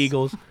taking the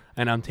Eagles,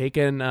 and I'm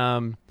taking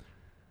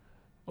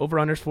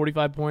over/unders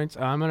 45 points.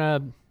 I'm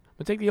gonna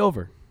take the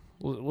over.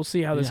 We'll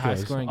see how In this a goes.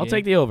 high-scoring I'll game?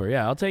 take the over.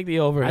 Yeah, I'll take the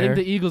over. I think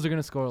here. the Eagles are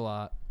gonna score a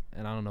lot,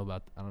 and I don't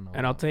know.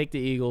 And I'll take the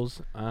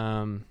Eagles.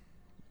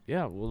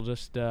 Yeah,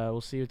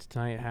 we'll see what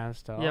tonight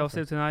has to offer. Yeah, we'll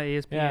see it tonight.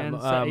 ESPN,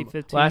 Yeah,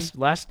 8:15.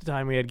 last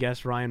time we had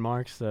guest Ryan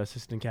Marks, the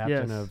assistant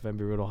captain Yes. of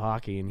Embry-Riddle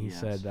Hockey, and he Yes.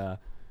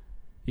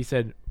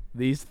 said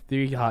these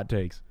 3 hot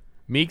takes.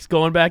 Meek's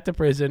going back to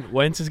prison.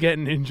 Wentz is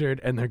getting injured,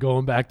 and they're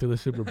going back to the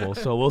Super Bowl.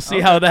 So we'll see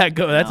how that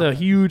goes. That's a Okay.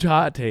 huge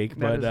hot take, That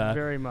but is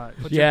very much.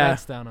 Put yeah. your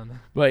bets down on that.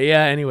 but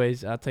yeah.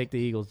 Anyways, I'll take the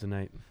Eagles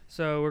tonight.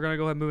 So we're gonna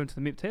go ahead and move into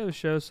the meat and potatoes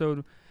show.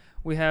 So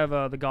we have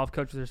the golf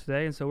coaches here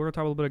today, and so we're gonna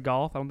talk a little bit of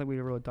golf. I don't think we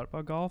really talked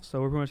about golf, so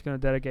we're pretty much gonna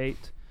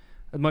dedicate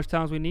as much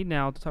time as we need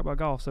now to talk about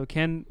golf. So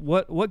Ken,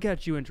 what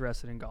got you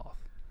interested in golf?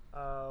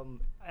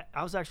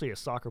 I was actually a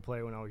soccer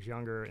player when I was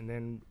younger, and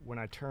then when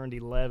I turned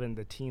 11,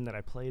 the team that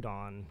I played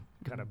on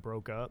kind of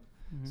broke up.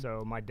 Mhm.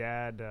 So my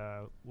dad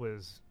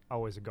was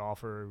always a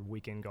golfer,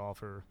 weekend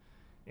golfer,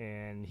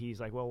 and he's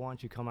like, "Well, why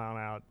don't you come on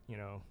out,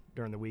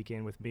 during the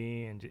weekend with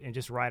me and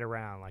just ride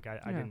around?" Like I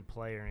Yeah. didn't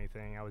play or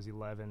anything. I was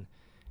 11,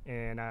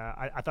 And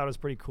I thought it was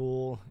pretty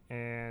cool,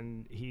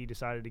 and he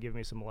decided to give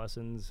me some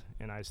lessons,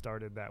 and I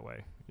started that way.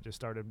 I just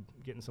started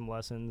getting some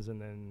lessons, and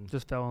then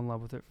Just fell in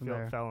love with it from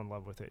there. fell in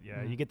love with it.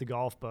 Yeah, Mhm. you get the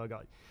golf bug.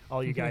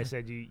 All you guys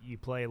said you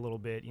play a little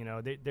bit. You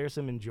know, there's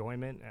some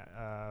enjoyment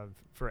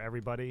for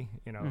everybody.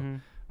 You know,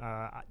 Mhm.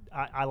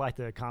 I like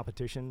the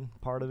competition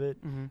part of it.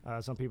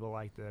 Mhm. Some people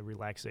like the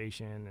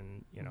relaxation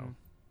and Mhm.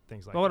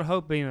 things like I would that.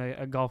 hope being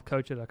a golf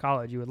coach at a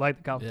college, you would like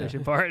the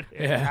competition part.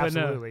 Yeah, But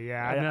no, absolutely.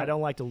 Yeah, I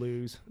don't like to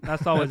lose.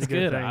 that's always That's a good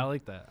good. thing. I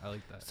like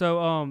that. So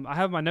I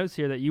have my notes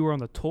here that you were on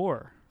the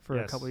tour for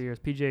a Yes. couple of years,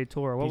 PGA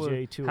Tour.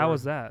 PGA Tour. How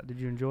was that?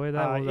 Did you enjoy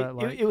that? What was that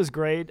like? It was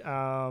great.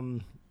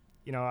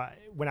 You know,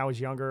 when I was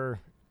younger,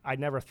 I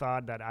never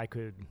thought that I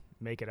could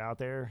make it out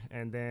there.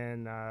 And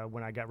then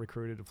when I got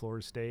recruited to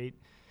Florida State,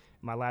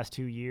 my last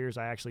 2 years,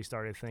 I actually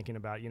started thinking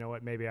about, you know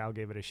what, maybe I'll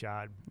give it a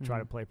shot, try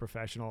to Mhm. play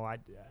professional.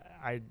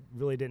 I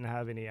really didn't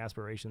have any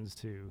aspirations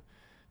to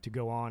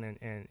go on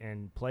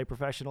and play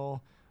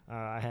professional.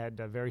 I had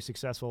a very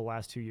successful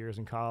last 2 years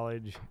in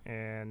college,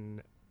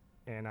 and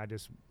I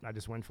just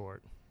went for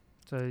it.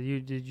 So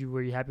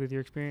were you happy with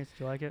your experience? Did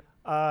you like it?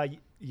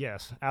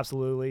 Yes,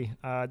 absolutely.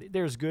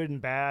 There's good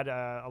and bad.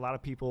 A lot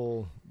of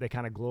people, they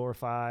kind of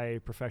glorify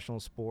professional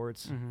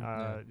sports, Mhm.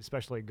 Yeah.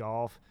 especially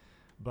golf.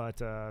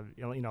 But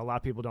you know, a lot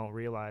of people don't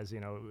realize, you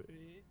know,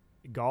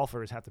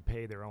 golfers have to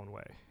pay their own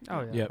way.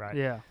 Oh yeah, Yep. Right.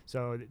 yeah.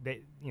 So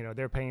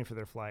they're paying for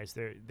their flights.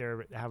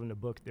 They're having to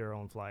book their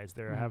own flights.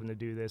 They're Mhm. having to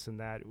do this and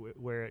that.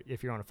 Where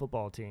if you're on a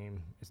football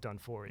team, it's done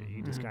for you.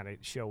 You just Mhm. kind of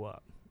show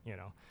up, you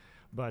know.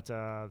 But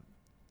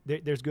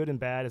there's good and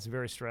bad. It's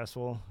very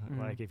stressful. Mhm.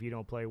 Like if you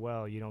don't play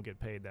well, you don't get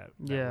paid that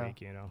Yeah.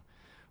 week, you know.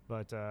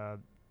 But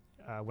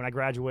when I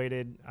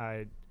graduated,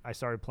 I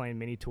started playing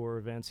mini tour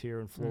events here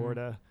in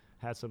Florida.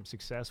 Had some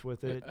success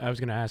with it. I was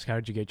gonna ask, how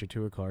did you get your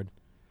tour card?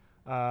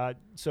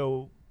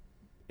 So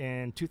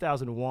in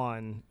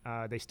 2001,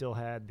 they still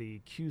had the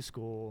Q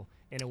School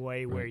in a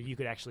way where Right. you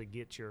could actually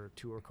get your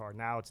tour card.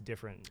 Now it's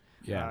different.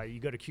 Yeah. You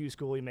go to Q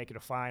School, you make it a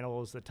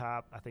finals, the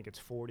top, I think it's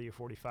 40 or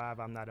 45.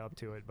 I'm not up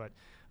to it, but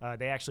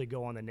they actually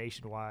go on the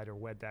Nationwide or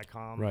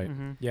web.com. Right.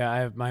 Mhm. Yeah, I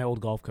have my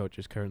old golf coach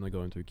is currently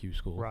going through Q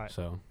school. Right.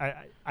 So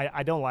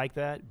I don't like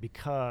that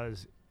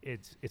because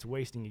it's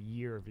wasting a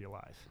year of your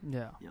life.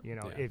 Yeah. Yep. You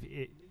know,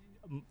 Yeah.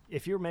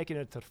 if you're making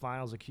it to the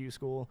finals of Q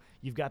School,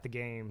 you've got the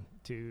game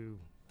to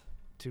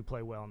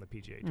play well on the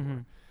PGA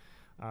Tour.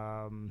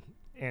 Mhm.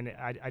 And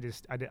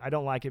I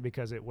don't like it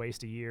because it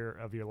wastes a year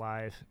of your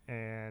life.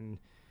 And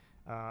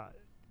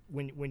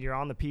when you're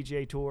on the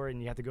PGA Tour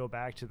and you have to go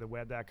back to the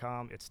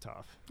web.com, it's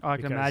tough. Oh, I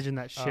can Because, imagine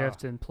that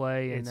shift in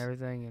play and it's-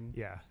 everything. And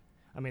Yeah.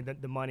 I mean,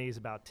 the money is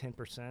about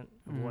 10%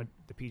 of Mhm. what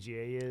the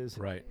PGA is,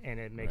 Right. and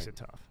it makes Right. it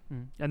tough.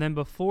 And then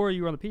before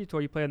you were on the PGA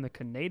Tour, you played on the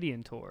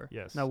Canadian Tour.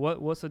 Yes. Now,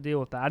 what's the deal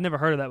with that? I never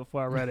heard of that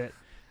before I read it.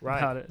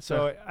 About it,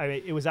 So I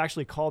mean, it was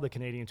actually called the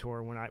Canadian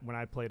Tour when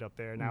I played up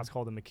there. Now Mm. it's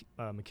called the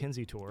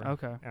McKenzie Tour.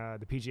 Okay.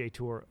 The PGA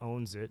Tour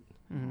owns it.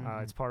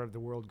 Mhm. It's part of the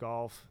World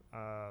Golf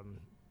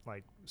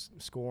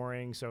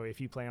scoring. So if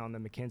you play on the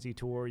McKenzie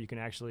Tour, you can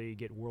actually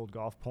get World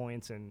Golf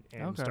points and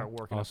Okay. start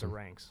working Awesome. up the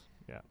ranks.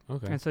 Yeah,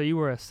 Okay. And so you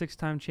were a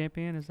 6-time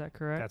champion, is that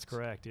correct? that's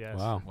correct. Yes.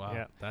 Wow. Wow.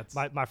 Yeah. That's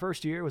My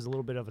first year was a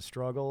little bit of a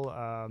struggle,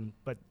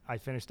 but I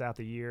finished out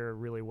the year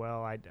really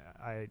well.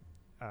 I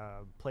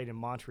played in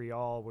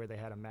Montreal where they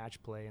had a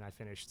match play, and I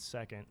finished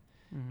second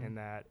Mhm. in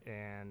that,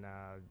 and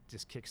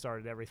just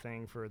kickstarted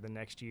everything for the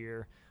next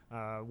year.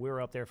 We were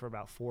up there for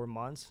about 4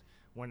 months.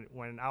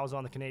 When I was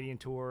on the Canadian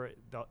Tour,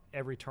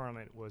 every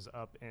tournament was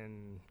up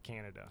in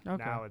Canada.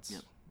 Okay. Now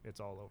Yep. it's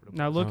all over the place.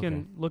 Now looking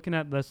Okay. looking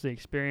at the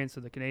experience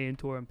of the Canadian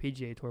Tour and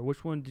PGA Tour,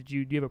 which one do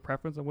you have a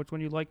preference on which one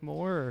you like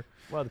more? Or?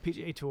 Well, the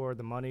PGA Tour,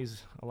 the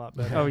money's a lot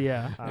better. Oh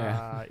yeah.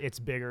 Yeah. It's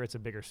bigger. It's a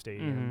bigger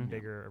stadium, Mhm.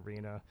 bigger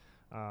arena.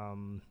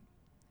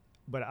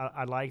 But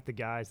I like the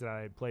guys that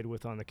I played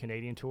with on the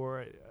Canadian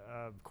Tour.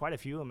 Quite a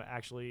few of them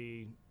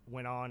actually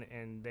went on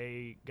and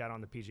they got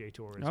on the PGA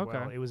Tour as Okay.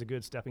 well. It was a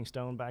good stepping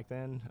stone back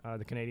then,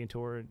 the Canadian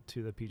Tour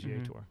to the PGA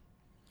Mhm.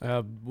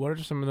 Tour. What are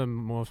some of the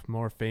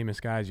more famous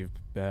guys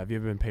have you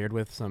ever been paired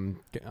with? Some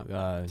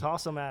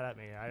Toss them at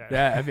me.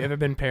 yeah, have you ever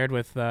been paired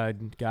with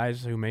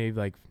guys who may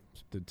like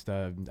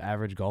the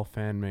average golf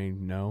fan may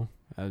know?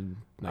 Like I'm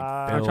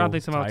I'm Phil, trying to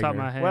think some off the top of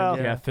Tiger. my head. Well,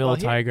 Yeah, Phil, Well,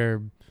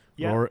 Tiger,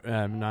 Yeah. Rory,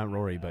 not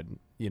Rory, but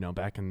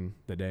back in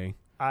the day.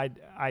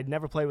 I'd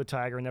never played with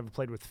Tiger, never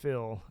played with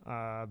Phil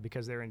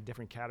because they're in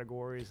different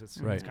categories. It's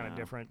Right. kind of Yeah.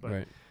 different. But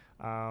Right.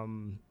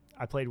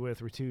 I played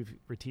with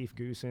Retief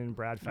Goosen,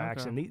 Brad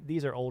Faxon. Okay.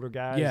 These are older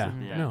guys. Yeah.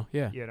 Mhm. Yeah. No.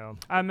 Yeah. You know,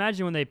 I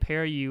imagine when they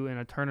pair you in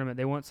a tournament,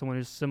 they want someone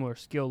who's similar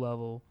skill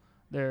level.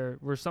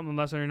 We're something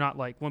less, and you're not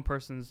like one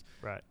person's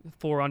right.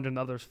 4 under and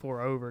the other's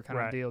 4 over kind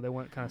Right. of deal. They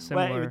want kind of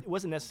Well, similar. it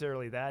wasn't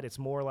necessarily that. It's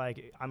more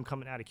like I'm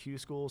coming out of Q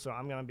school, so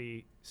I'm going to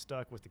be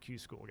stuck with the Q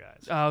school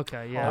guys. Oh,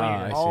 okay, yeah.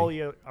 Ah, I see. all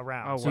year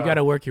around. Oh, So you wow. got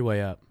to work your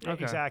way up.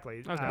 Okay.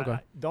 Exactly. Okay. Okay.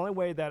 The only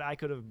way that I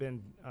could have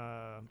been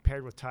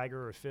paired with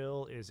Tiger or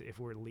Phil is if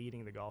we're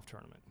leading the golf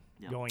tournament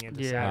Yeah. going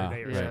into Yeah,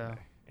 Saturday or yeah.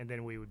 Sunday, and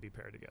then we would be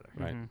paired together.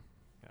 Right. Mhm.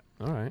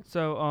 All right.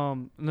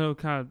 So, no,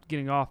 kind of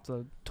getting off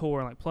the tour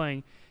and like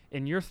playing.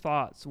 In your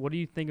thoughts, what do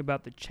you think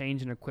about the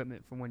change in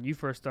equipment from when you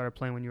first started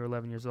playing when you were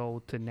 11 years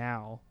old to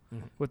now,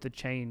 with the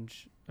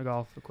change of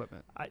golf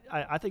equipment?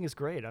 I think it's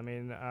great. I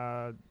mean,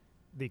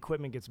 the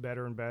equipment gets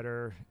better and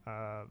better.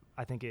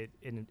 I think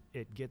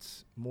it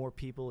gets more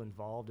people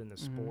involved in the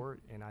sport,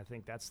 and I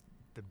think that's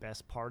the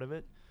best part of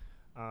it.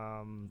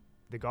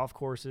 The golf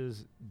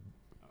courses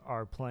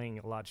are playing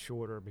a lot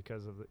shorter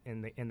because of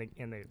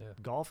the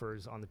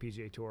golfers on the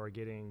PGA Tour are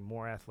getting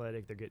more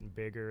athletic. They're getting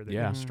bigger. They're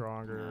getting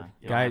stronger.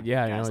 Guys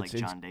it's like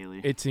John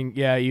Daly.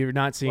 You're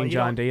not seeing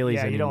John Daly's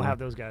anymore. You don't have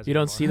those guys. You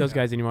don't see those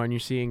guys anymore, and you're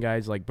seeing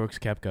guys like Brooks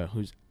Koepka,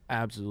 who's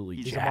absolutely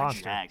He's a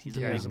monster. He's a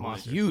big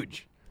monster.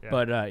 Huge. Yeah.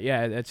 But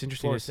that's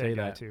interesting Florida to say State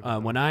guy that. too,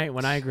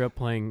 When I grew up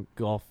playing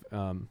golf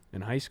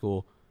in high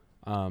school,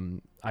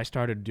 I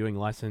started doing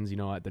lessons,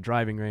 at the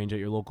driving range at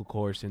your local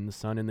course in the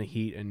sun and the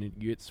heat, and you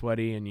get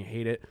sweaty and you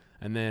hate it.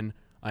 And then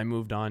I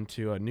moved on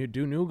to a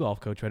new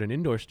golf coach who had an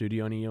indoor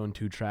studio, and he owned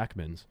 2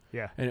 TrackMans.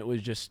 Yeah. And it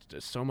was just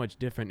so much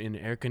different in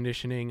air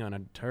conditioning on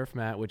a turf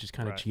mat, which is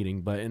kind of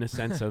cheating, but in a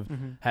sense of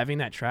having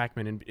that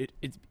TrackMan, and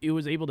it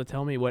was able to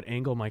tell me what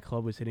angle my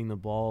club was hitting the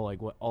ball,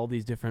 like what all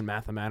these different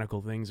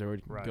mathematical things are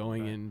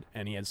going in,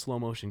 and he had slow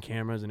motion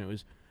cameras, and it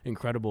was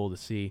incredible to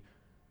see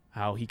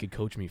how he could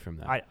coach me from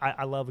that.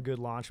 I love a good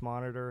launch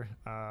monitor,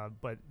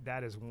 but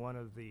that is one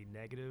of the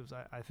negatives,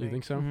 I think. You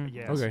think so?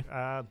 Yes.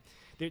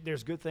 Okay.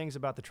 There's good things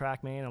about the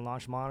TrackMan and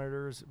launch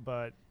monitors,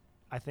 but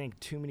I think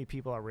too many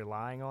people are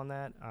relying on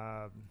that.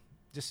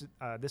 Just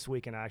this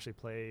weekend, I actually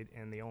played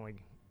in the only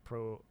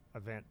pro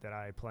event that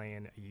I play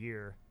in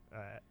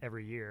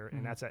every year,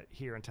 and that's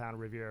here in town,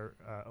 Riviera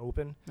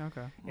Open.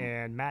 Okay.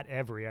 And Matt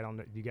Every, I don't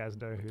know, do you guys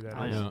know who that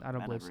is? I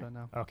don't believe so,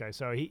 no. Okay,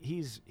 so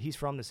he's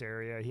from this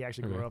area. He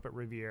actually grew up at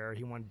Riviera.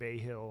 He won Bay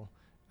Hill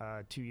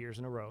 2 years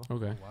in a row.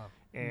 Okay. Wow.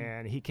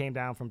 And he came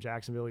down from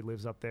Jacksonville. He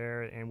lives up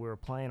there, and we were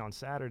playing on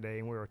Saturday,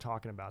 and we were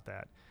talking about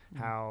that,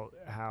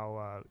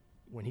 how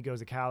when he goes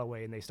to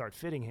Callaway and they start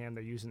fitting him,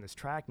 they're using this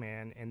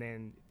TrackMan, and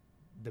then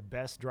the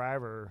best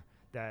driver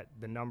that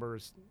the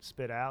numbers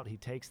spit out, he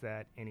takes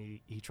that and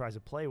he tries to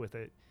play with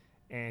it,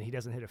 and he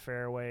doesn't hit a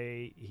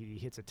fairway. He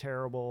hits a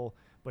terrible.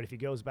 But if he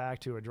goes back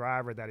to a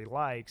driver that he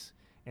likes,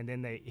 and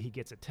then he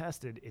gets it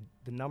tested,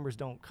 the numbers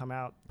don't come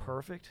out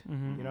perfect.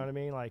 You know what I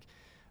mean? Like,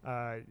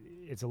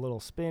 it's a little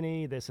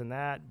spinny, this and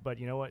that, but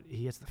you know what?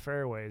 He hits the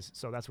fairways,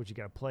 so that's what you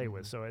got to play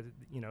with. So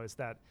it's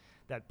that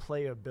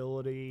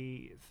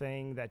playability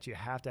thing that you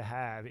have to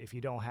have. If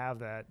you don't have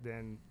that,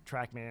 then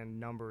TrackMan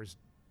numbers,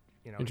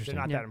 they're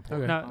not that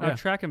important. Now,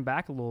 tracking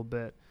back a little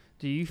bit,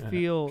 do you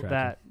feel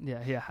that?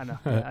 Yeah, I know.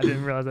 I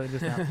didn't realize that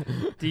just now.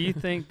 Do you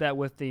think that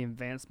with the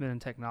advancement in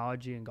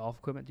technology and golf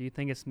equipment, do you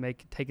think it's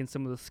taking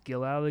some of the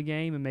skill out of the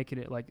game and making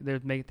it like they're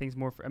making things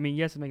more?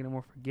 Yes, it's making it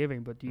more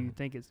forgiving, but do you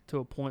think it's to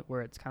a point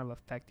where it's kind of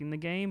affecting the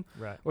game,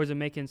 right? Or is it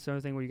making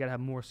something where you got to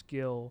have more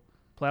skill?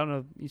 I don't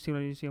know. You see what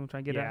I'm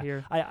trying to get at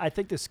here? I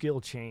think the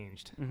skill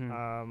changed.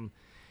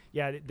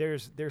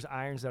 There's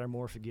irons that are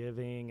more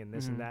forgiving and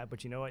this and that,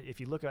 but you know what? If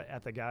you look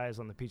at the guys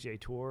on the PGA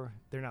Tour,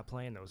 they're not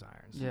playing those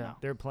irons. Yeah.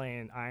 They're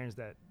playing irons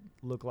that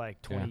look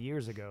like 20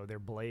 years ago. They're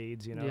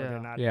blades, they're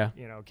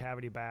not,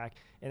 cavity back.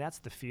 And that's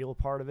the feel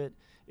part of it.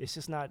 It's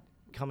just not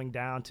coming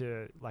down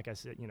to, like I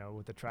said,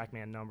 with the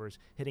TrackMan numbers,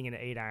 hitting an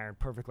 8-iron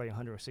perfectly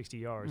 160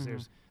 yards.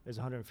 There's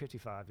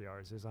 155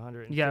 yards. There's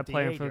 158. You got to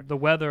play for the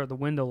weather. The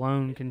wind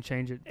alone can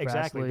change it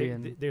exactly.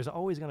 drastically. There's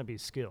always going to be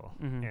skill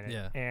in it.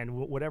 Yeah. And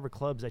whatever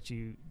clubs that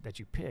you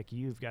pick,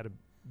 you've got to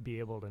be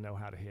able to know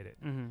how to hit it,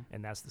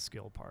 and that's the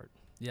skill part.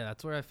 Yeah,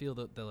 that's where I feel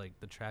that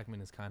the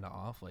TrackMan is kind of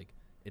off. Like,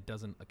 it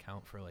doesn't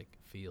account for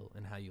feel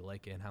and how you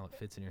like it and how it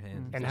fits in your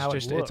hands. And how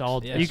it looks. It's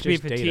all you can be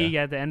fatigued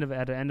at the end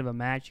of a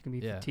match. You can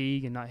be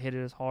fatigued and not hit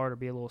it as hard or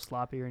be a little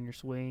sloppier in your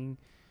swing.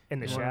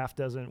 And the shaft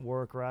doesn't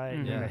work right,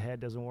 and the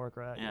head doesn't work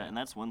right. Yeah, and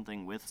that's one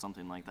thing with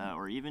something like that,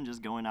 or even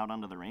just going out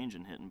onto the range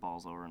and hitting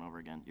balls over and over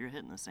again. You're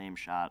hitting the same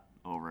shot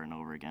over and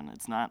over again.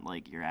 It's not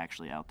like you're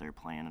actually out there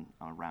playing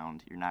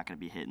around. You're not going to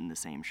be hitting the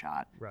same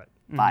shot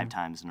 5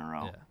 times in a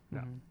row.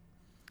 Yeah. No.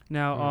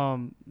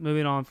 Now,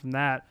 moving on from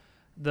that,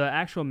 the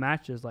actual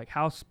matches, like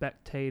how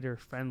spectator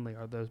friendly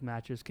are those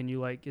matches? Can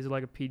you is it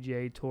like a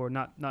PGA Tour?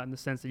 Not in the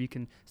sense that you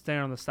can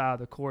stand on the side of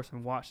the course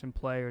and watch them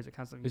play, or is it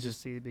kind of something you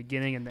just see the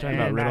beginning and the end?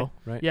 Talking about Riddle,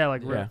 right? Yeah,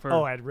 at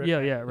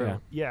Riddle. Yeah,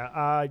 Riddle.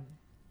 Yeah.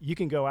 You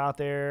can go out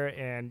there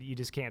and you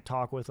just can't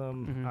talk with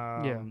them.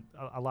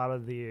 A lot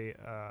of the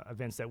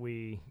events that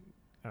we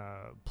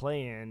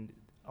play in,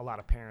 a lot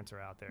of parents are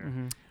out there,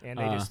 and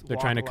they're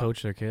trying to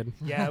coach their kid.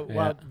 Yeah,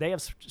 well, they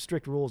have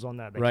strict rules on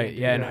that. They right. can't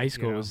do Yeah, in that, high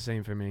school it was the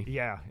same for me.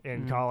 Yeah,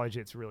 in college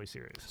it's really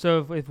serious.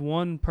 So if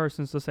one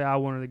person, so say I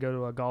wanted to go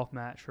to a golf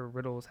match or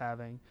Riddle was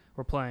having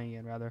or playing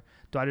in rather,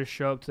 do I just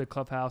show up to the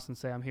clubhouse and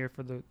say I'm here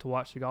to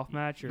watch the golf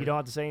match? Or? You don't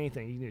have to say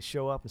anything. You can just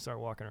show up and start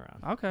walking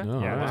around. Okay.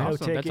 Oh, yeah, there's awesome. no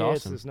tickets. That's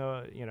awesome. There's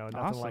no,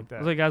 nothing like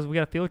that. Like guys, we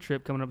got a field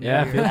trip coming up.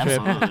 Yeah, field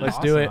trip. Let's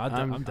do it.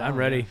 I'm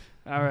ready.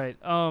 All right.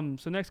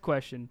 So next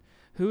question.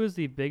 Who is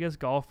the biggest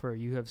golfer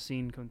you have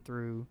seen come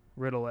through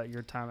Riddle at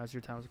your time as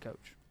a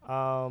coach?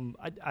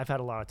 I've had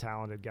a lot of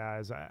talented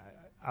guys.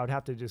 I would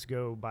have to just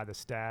go by the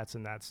stats,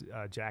 and that's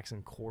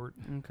Jackson Court.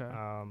 Okay.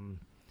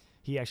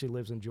 He actually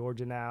lives in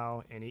Georgia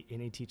now, and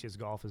he teaches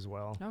golf as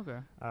well. Okay.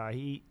 I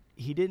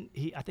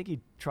think he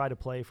tried to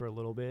play for a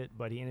little bit,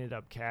 but he ended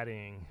up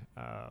caddying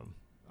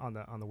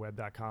on the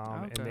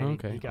web.com, and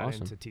then he got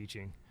into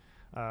teaching.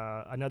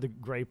 Another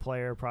great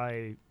player,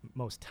 probably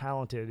most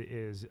talented,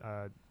 is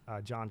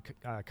John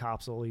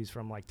Kopsel. He's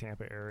from like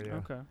Tampa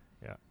area. Okay.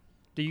 Yeah.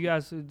 Do you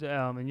guys,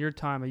 in your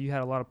time, have you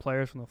had a lot of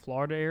players from the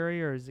Florida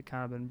area, or has it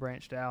kind of been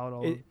branched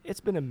out? It's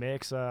been a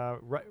mix.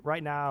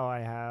 Right now I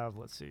have,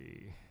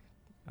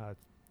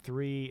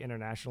 3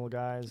 international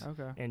guys.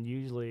 Okay. And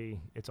usually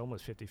it's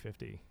almost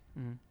 50-50.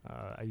 Mm-hmm.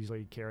 I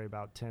usually carry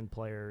about 10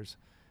 players,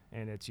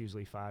 and it's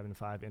usually 5 and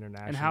 5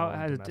 international. And how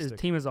and is the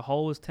team as a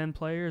whole is 10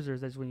 players, or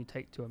is that when you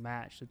take to a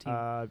match? The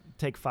team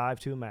take 5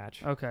 to a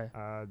match. Okay.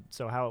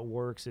 So how it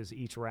works is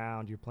each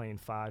round you're playing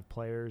 5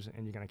 players,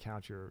 and you're going to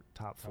count your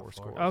top 4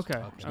 scores.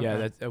 Okay. Yeah,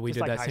 that's, we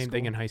Just did like that same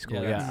thing in high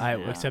school.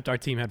 Yeah, Except our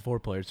team had 4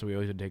 players, so we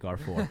always had to take our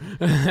 4.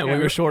 We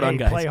were short on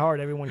guys. Play hard,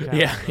 everyone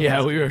counts.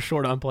 Yeah, we were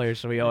short on players,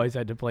 so we always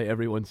had to play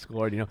everyone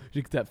scored.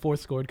 That 4th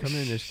score would come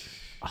in. There's,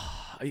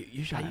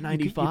 you shot a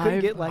 95. You couldn't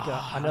get like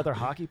another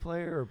hockey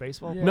player or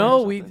baseball player?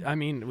 No, or we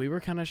were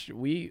kind of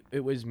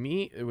it was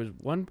me. It was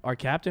one. Our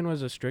captain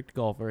was a strict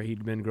golfer. He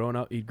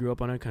grew up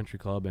on a country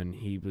club, and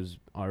he was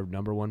our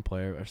number 1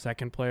 player. Our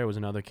second player was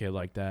another kid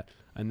like that,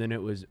 and then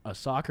it was a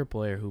soccer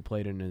player who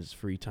played in his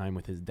free time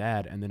with his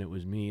dad, and then it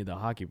was me, the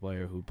hockey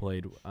player, who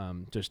played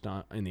just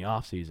in the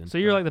off season. So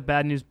you're like the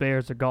Bad News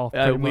Bears of golf.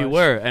 We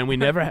were, and we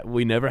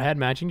never had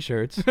matching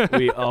shirts.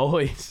 We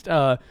always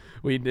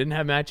we didn't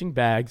have matching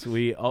bags.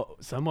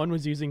 Someone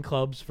was using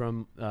clubs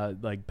from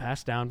like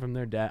passed down from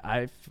their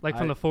dad.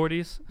 From the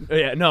 40s.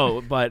 Yeah,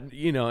 no, but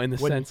in the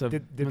sense of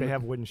did they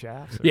have wooden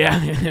shafts?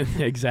 Yeah,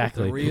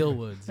 exactly. The real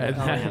woods.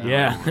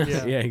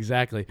 Yeah,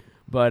 exactly.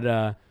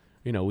 But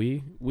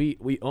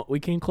we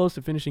came close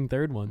to finishing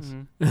 3rd once.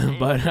 Mm-hmm.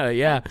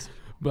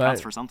 but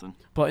Counts for something.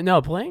 But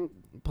no, playing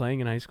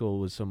in high school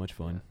was so much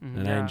fun, Mm-hmm.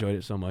 and I enjoyed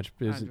it so much.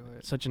 It was enjoy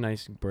it. such a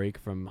nice break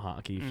from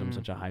hockey, from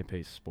such a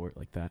high-paced sport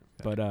like that.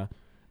 Yeah. But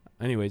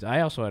anyways,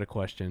 I also had a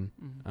question.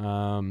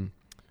 Mm-hmm.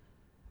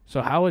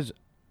 So how is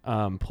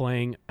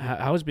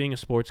how is being a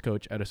sports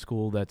coach at a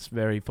school that's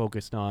very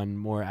focused on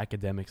more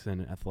academics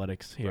than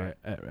athletics here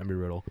at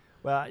Embry-Riddle?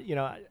 Well,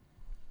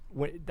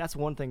 that's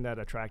one thing that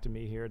attracted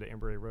me here to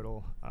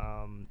Embry-Riddle,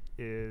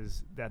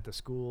 is that the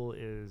school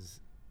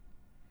is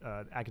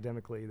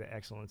academically, the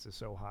excellence is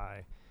so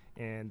high,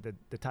 and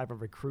the type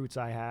of recruits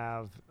I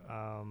have,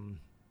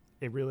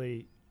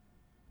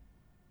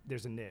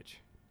 there's a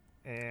niche,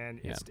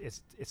 and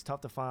it's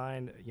tough to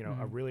find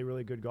a really,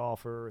 really good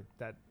golfer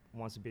that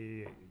wants to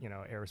be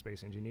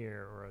aerospace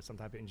engineer or some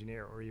type of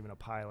engineer or even a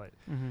pilot.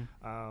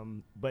 Mm-hmm.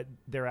 But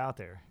they're out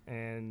there,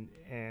 and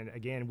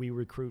again, we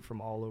recruit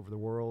from all over the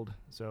world,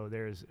 so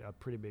there's a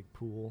pretty big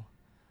pool.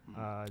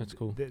 That's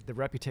cool. The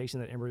reputation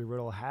that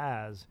Embry-Riddle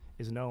has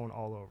is known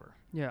all over.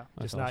 Yeah,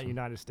 just not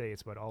United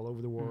States, but all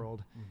over the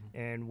world. Mm-hmm.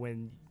 And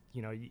when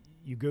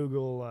you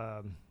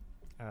Google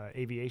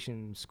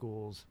aviation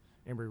schools,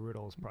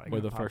 Embry-Riddle is probably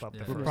going to pop up.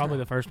 Probably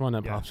the first one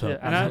that pops up. Yeah,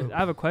 and I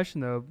have a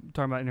question though.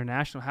 Talking about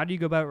international, how do you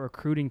go about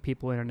recruiting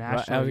people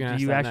internationally?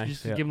 Do you actually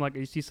just give them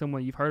you see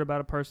someone you've heard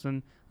about a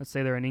person? Let's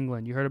say they're in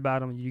England. You heard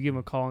about them. You give them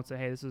a call and say,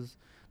 "Hey, this is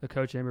the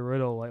coach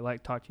Embry-Riddle.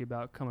 Like talk to you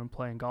about coming and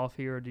playing golf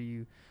here." Or do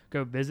you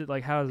go visit?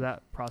 Like, how does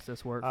that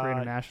process work for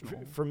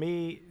international? For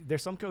me,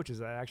 there's some coaches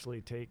that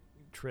actually take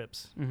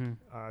trips Mm-hmm.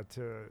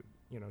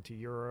 to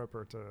Europe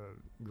or to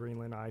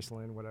Greenland,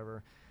 Iceland,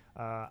 whatever.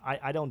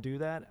 I don't do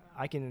that.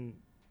 I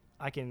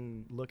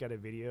can look at a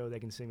video. They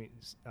can send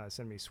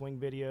me swing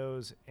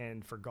videos,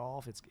 and for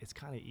golf, it's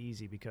kind of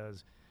easy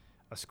because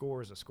a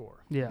score is a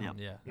score. Yeah.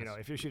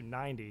 If you're shooting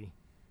 90,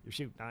 you're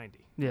shooting 90.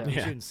 Yeah. If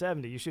you're shooting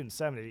 70, you're shooting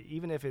 70.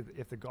 Even if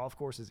the golf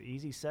course is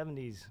easy,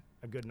 70's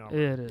a good number.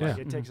 It is. Like,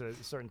 it takes a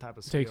certain type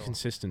of skill. Take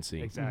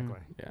consistency. Exactly.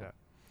 Mm-hmm. Yeah.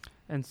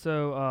 And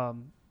so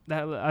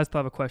I still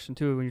have a question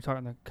too. When you're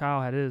talking to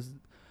Kyle,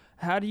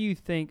 how do you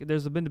think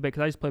there's been debate?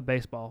 Because I used to play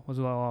baseball when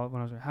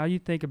I was. How do you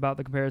think about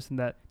the comparison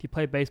that if you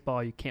play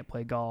baseball, you can't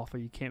play golf, or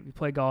you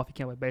play golf, you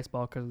can't play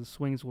baseball because the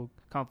swings will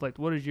conflict?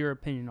 What is your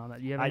opinion on that?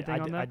 Do you have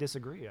anything on that? I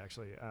disagree,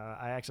 actually.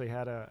 I actually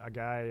had a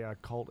guy,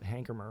 Colt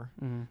Hankermer,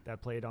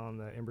 that played on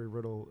the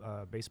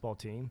Embry-Riddle baseball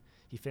team.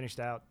 He finished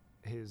out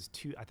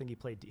I think he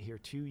played here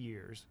 2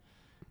 years,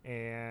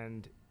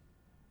 and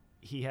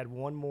he had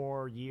one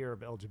more year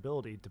of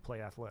eligibility to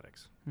play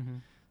athletics. Mm-hmm.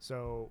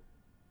 So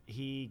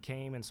he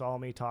came and saw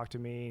me, talked to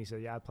me, and he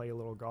said, "Yeah, I play a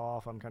little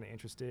golf. I'm kind of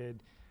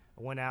interested."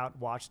 I went out,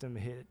 watched him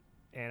hit,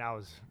 and I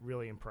was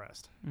really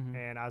impressed. Mm-hmm.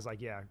 And I was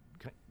like, "Yeah,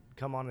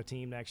 come on the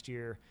team next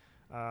year."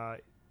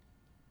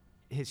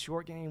 His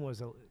short game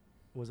was a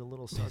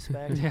little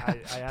suspect. Yeah.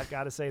 I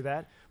got to say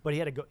that, but he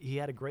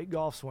had a great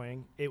golf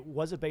swing. It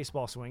was a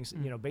baseball swing.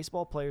 Mm-hmm.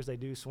 Baseball players, they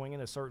do swing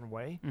in a certain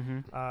way,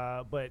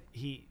 Mm-hmm. but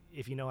he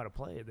if you know how to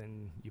play it,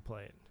 then you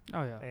play it.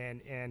 Oh yeah.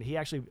 And he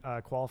actually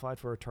qualified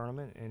for a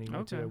tournament, and he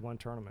went to one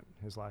tournament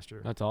his last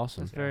year. That's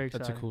awesome. That's very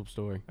exciting. That's a cool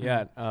story. Mhm.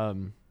 Yeah.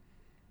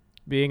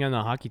 Being on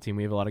the hockey team,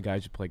 we have a lot of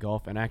guys who play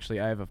golf, and actually,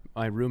 I have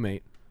my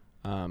roommate.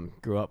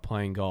 Grew up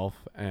playing golf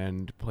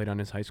and played on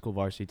his high school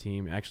varsity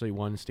team. Actually,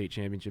 won state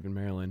championship in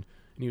Maryland.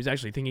 And he was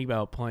actually thinking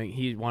about playing.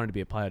 He wanted to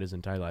be a pilot his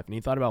entire life, and he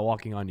thought about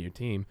walking onto your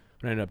team,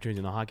 but ended up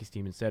choosing the hockey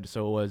team instead.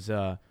 So it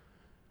was.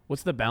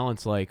 What's the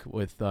balance like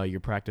with your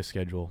practice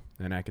schedule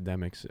and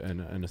academics,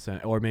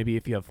 or maybe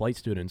if you have flight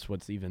students,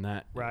 what's even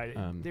that? Right.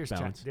 There's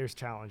balance? there's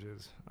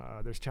challenges.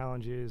 There's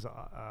challenges.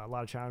 A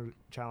lot of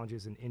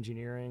challenges in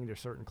engineering. There's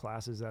certain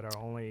classes that are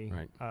only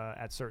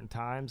at certain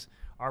times.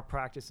 Our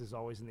practice is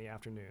always in the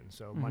afternoon.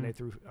 So Monday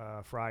through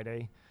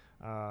Friday,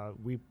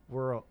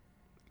 we're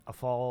a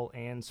fall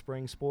and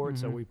spring sport,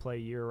 so we play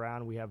year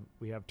round. We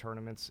have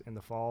tournaments in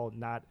the fall,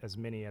 not as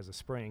many as a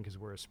spring because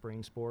we're a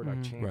spring sport. Our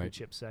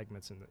championship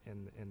segments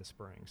in the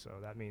spring, so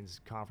that means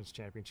conference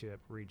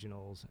championship,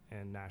 regionals,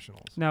 and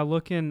nationals. Now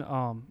looking,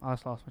 I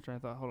just lost my train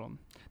of thought. Hold on.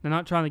 Now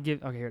not trying to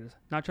give. Okay, here it is.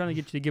 Not trying to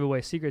get you to give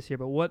away secrets here,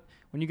 but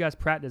when you guys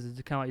practice, is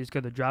it kind of like you just go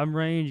to the driving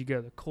range, you go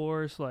to the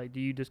course? Like, do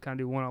you just kind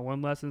of do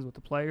one-on-one lessons with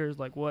the players?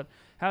 Like,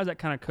 how does that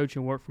kind of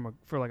coaching work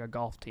for like a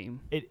golf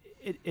team?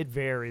 It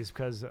varies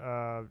because.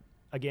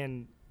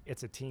 Again,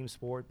 it's a team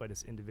sport, but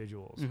it's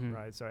individuals,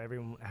 right? So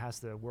everyone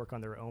has to work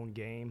on their own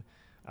game.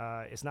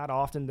 It's not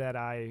often that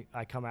I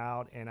come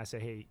out and I say,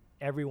 hey,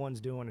 everyone's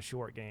doing a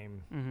short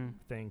game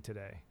thing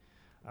today.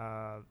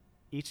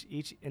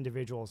 Each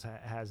individual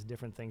has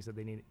different things that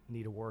they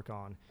need to work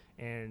on,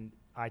 and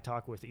I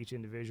talk with each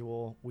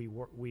individual. We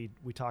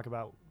talk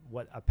about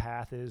what a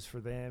path is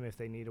for them, if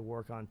they need to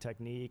work on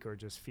technique or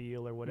just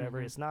feel or whatever.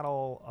 It's not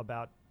all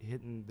about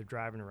hitting the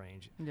driving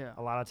range. Yeah.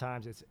 A lot of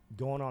times it's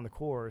going on the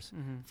course,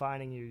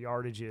 finding your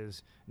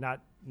yardages,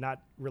 not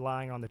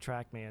relying on the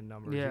TrackMan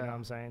numbers. You know what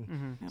I'm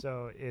saying?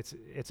 So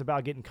it's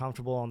about getting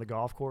comfortable on the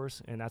golf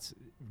course, and that's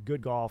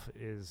good. Golf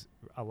is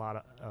a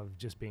lot of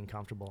just being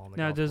comfortable on the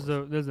golf course.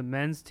 Now, does the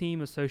men's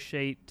team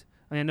associate?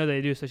 I mean, I know they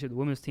do associate the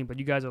women's team, but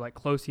you guys are like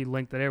closely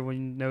linked that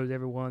everyone knows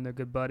everyone. They're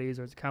good buddies,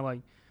 or it's kind of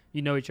like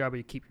you know each other, but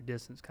you keep your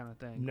distance kind of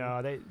thing.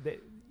 No,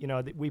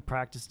 we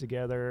practice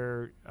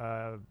together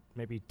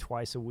maybe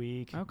twice a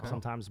week,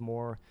 sometimes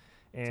more,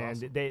 and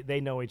awesome.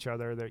 they know each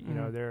other. They're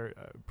they're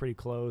pretty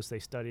close. They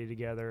study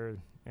together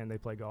and they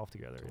play golf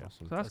together. Yeah,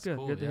 so that's good.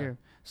 Cool, good to hear.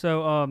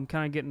 So,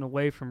 kind of getting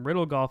away from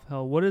Riddle Golf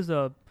Hell, what is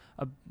the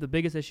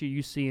biggest issue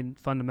you see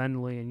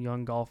fundamentally in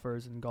young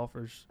golfers and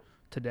golfers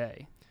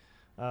today?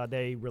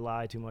 They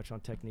rely too much on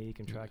technique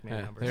and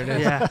TrackMan numbers. There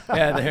it is.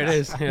 There it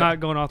is. Yeah.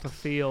 Not going off the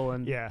feel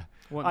and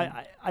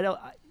I don't.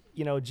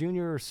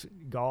 Junior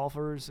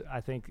golfers, I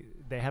think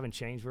they haven't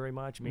changed very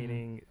much.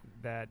 Meaning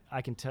that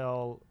I can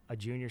tell a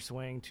junior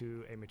swing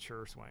to a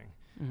mature swing,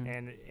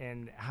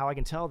 and how I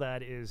can tell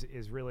that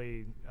is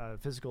really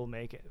physical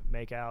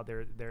make out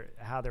their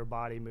how their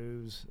body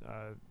moves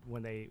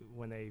when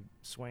they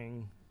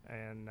swing,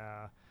 and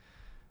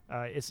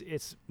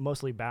it's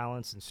mostly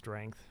balance and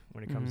strength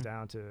when it comes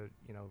down to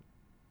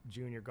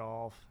junior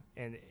golf,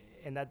 and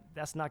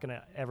that's not going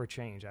to ever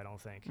change, I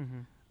don't think.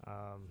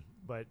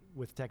 But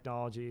with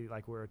technology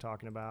like we were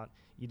talking about,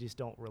 you just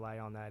don't rely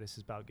on that. It's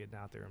just about getting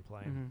out there and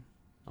playing.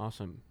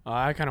 Awesome.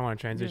 I kind of want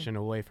to transition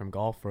away from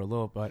golf for a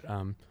little, but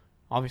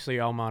obviously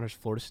your alma mater's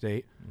Florida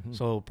State,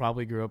 so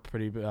probably grew up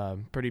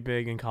pretty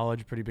big in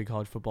college, pretty big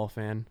college football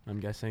fan,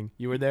 I'm guessing.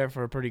 You were there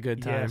for a pretty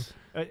good time.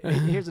 Yes.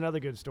 Here's another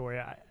good story.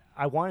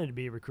 I wanted to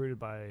be recruited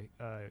by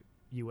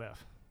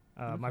UF.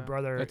 My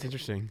brother. That's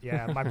interesting.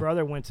 Yeah, my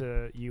brother went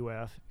to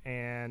UF,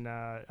 and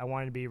I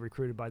wanted to be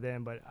recruited by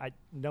them, but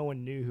no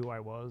one knew who I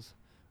was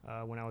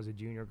when I was a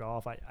junior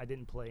golf. I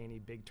didn't play any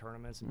big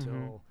tournaments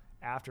until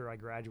after I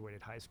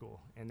graduated high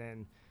school, and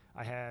then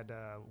I had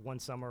one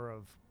summer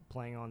of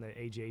playing on the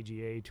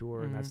AJGA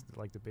tour, and that's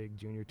like the big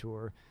junior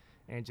tour,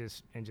 and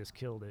just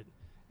killed it.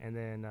 And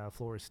then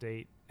Florida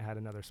State had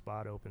another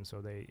spot open,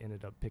 so they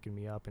ended up picking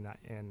me up,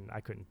 and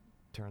I couldn't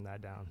turn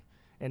that down.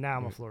 And now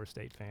I'm a Florida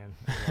State fan.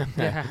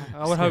 Yeah,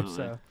 I would hope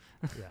so.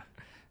 Yeah.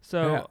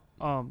 So,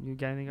 you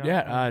got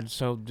anything?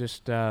 So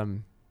just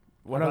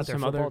what are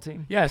some other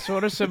team? Yeah. So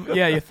what are some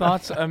your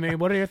thoughts? I mean,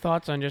 what are your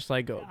thoughts on just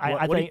like?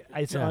 I think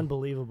it's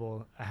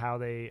unbelievable how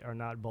they are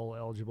not bowl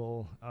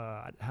eligible.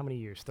 How many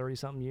years?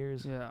 30-something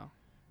years. Yeah.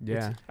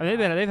 Yeah. I mean,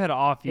 they've had an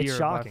off year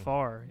by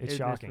far. It's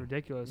shocking. It's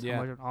ridiculous how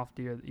much of an off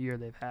year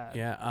they've had.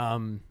 Yeah.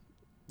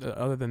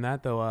 Other than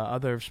that, though,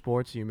 other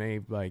sports you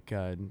may like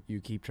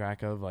you keep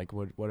track of, like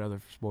what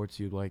other sports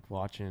you like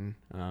watching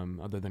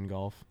other than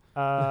golf?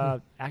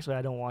 Actually,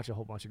 I don't watch a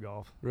whole bunch of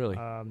golf. Really?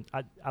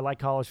 I like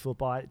college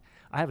football.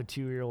 I have a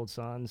 2-year-old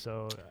son,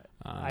 so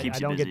I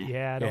don't busy.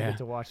 get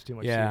to watch too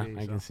much TV.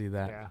 TV. I can see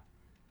that. Yeah.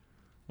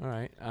 All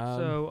right.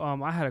 So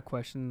I had a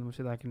question. Let me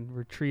see if I can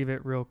retrieve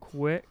it real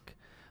quick.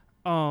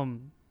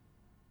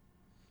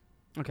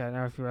 Okay,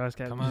 now if you're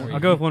asking, Come on, I'll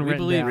go with one we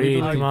written believe down. Reed,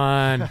 Come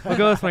on. I'll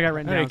go with what I got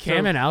written Hey, down.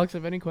 Cam So- and Alex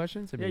have any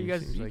questions? I yeah, mean, you it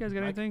guys, seems you like- guys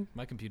got anything?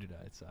 My computer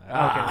died, so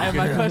Ah, I have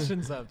my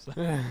questions up. So.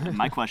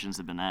 My questions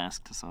have been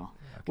asked, so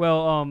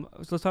Well,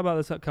 so let's talk about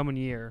this upcoming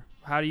year.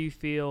 How do you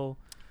feel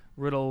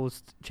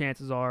Riddle's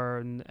chances are,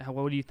 and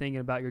what are you thinking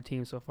about your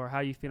team so far? How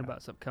are you feeling about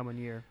this upcoming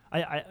year?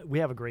 We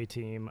have a great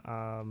team.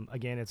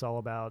 Again, it's all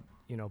about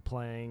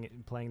playing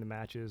the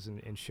matches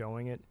and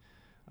showing it.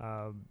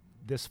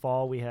 This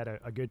fall we had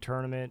a good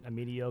tournament, a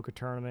mediocre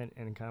tournament,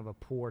 and kind of a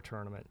poor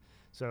tournament.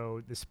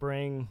 So the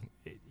spring,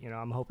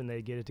 I'm hoping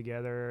they get it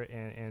together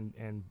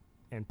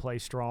and play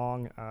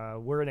strong.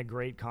 We're in a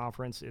great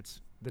conference.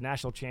 It's the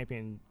national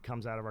champion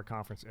comes out of our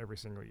conference every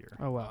single year.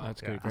 Oh wow,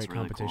 That's Yeah. good. That's Great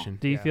really competition.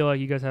 do you Yeah. feel like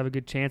you guys have a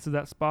good chance of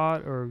that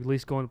spot, or at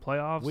least going to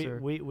playoffs? or?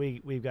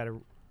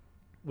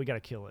 We've got to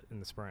kill it in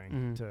the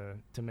spring Mhm.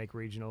 to make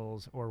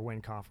regionals or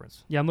win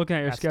conference. Yeah, I'm looking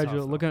at your That's tough,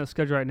 schedule. though. Looking at the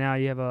schedule right now,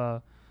 you have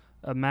a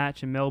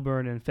match in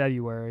Melbourne in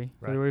February,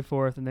 Right. February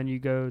 4th, and then you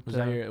go Was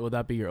to, that will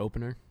that be your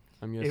opener?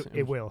 I'm guessing.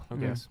 It will.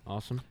 Okay. Yes.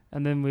 Awesome.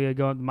 and then we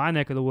go to my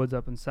neck of the woods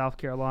up in South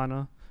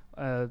Carolina,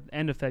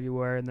 end of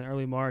February, and then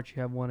early March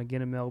you have one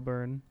again in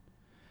Melbourne,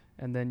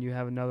 and then you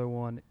have another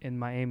one in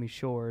Miami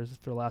Shores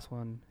for the last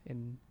one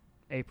in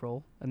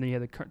April, and then you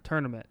have the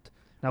tournament.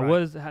 Now, Right.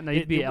 what is now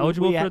you'd be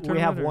eligible for the tournament? We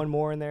have or- one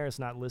more in there. It's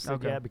not listed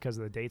Okay. yet because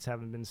the dates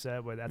haven't been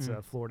set, but that's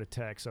Mm. Florida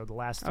Tech. So the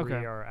last three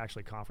Okay. are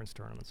actually conference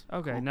tournaments.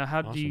 Okay, Cool. now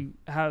how do Awesome. you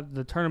have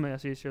the tournament? I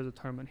see there's a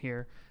tournament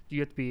here. Do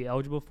you have to be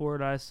eligible for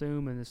it? I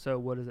assume, and if so,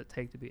 what does it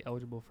take to be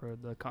eligible for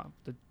the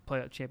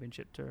playoff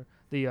championship to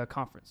the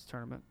conference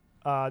tournament?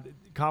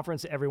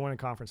 Conference, everyone in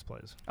conference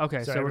plays. Okay,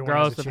 So so everyone has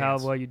regardless a of how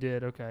chance. well you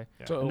did, okay.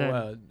 Yeah. So, And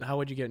then- how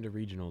would you get into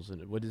regionals?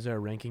 And what is there a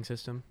ranking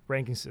system?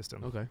 Ranking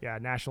system. Okay. Yeah,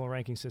 national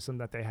ranking system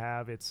that they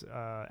have. It's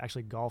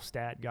actually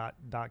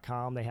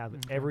golfstat.com. They have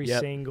Okay. every Yep.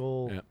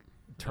 single Yep.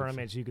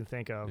 tournament you can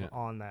think of Yeah.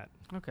 on that.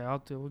 Okay,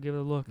 we'll give it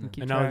a look and Yeah.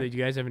 keep And now, track. do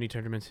you guys have any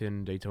tournaments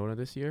in Daytona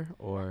this year,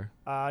 or?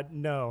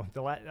 No,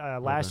 the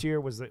last Okay.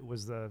 year was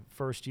the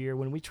first year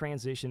when we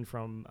transitioned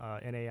from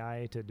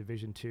NAIA to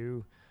Division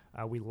II.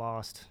 We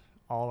lost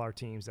all our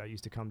teams that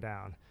used to come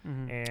down,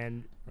 Mhm.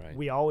 and Right.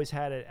 we always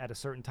had it at a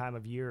certain time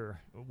of year,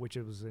 which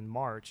it was in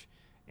March.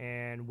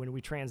 And when we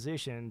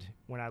transitioned,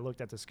 when I looked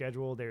at the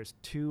schedule, there's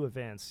two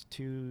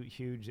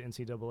huge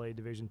NCAA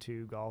Division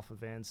II golf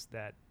events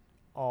that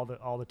all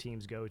the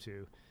teams go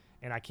to,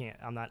 and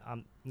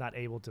I'm not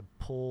able to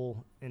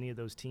pull any of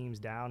those teams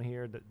down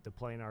here to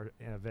play in our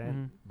event.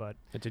 Mhm. But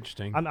That's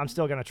interesting. I'm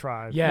still gonna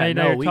try. Yeah,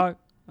 Now no, you're we-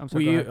 I'm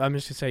sorry, go ahead. I'm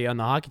just gonna say on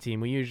the hockey team,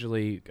 we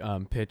usually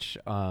pitch,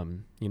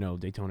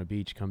 Daytona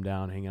Beach, come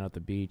down, hang out at the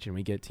beach, and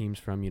we get teams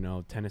from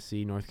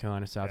Tennessee, North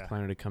Carolina, South Yeah.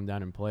 Carolina to come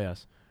down and play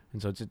us.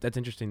 And so that's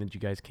interesting that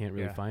you guys can't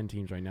really Yeah. find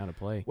teams right now to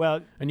play.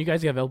 Well, And you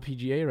guys have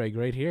LPGA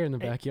right here in the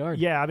backyard.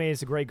 yeah, I mean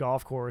it's a great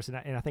golf course, and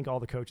I think all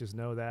the coaches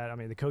know that. I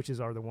mean the coaches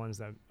are the ones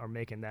that are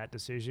making that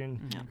decision,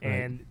 Mhm. Yeah. Right.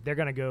 and they're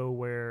gonna go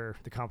where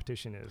the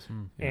competition is.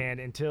 Mm. Yeah. And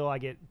until I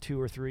get 2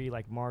 or 3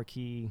 like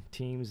marquee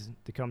teams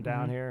to come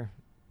down Mhm. here,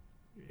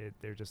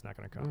 they're just not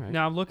gonna come. All right.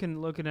 Now I'm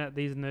looking at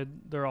these,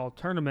 and they're all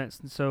tournaments.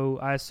 And so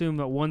I assume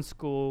that one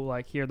school,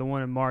 like here, the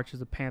one in March, is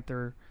the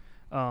Panther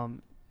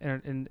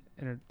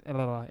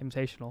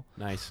Invitational.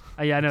 Nice.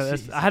 Yeah, I know.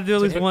 Jeez. I had to do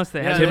at least once.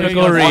 They Yeah, had to do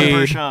typical at least One once. per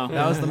Reed. show.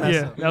 That was the mess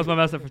Yeah, up. that was my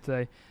mess up for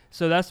today.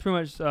 So that's pretty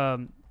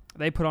much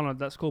they put on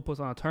that school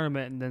puts on a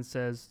tournament and then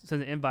sends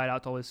an invite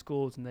out to all these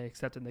schools, and they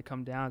accept it and they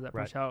come down. Is that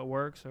pretty much how it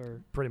works,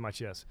 or? Pretty much,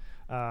 yes.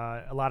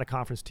 A lot of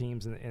conference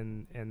teams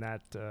in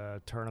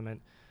that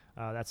tournament.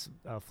 That's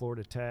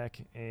Florida Tech,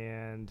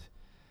 and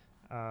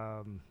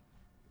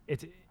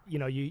it's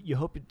you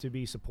hope it to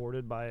be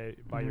supported by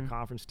your Mhm.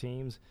 conference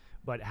teams,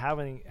 but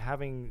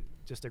having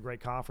just a great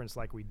conference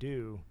like we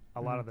do,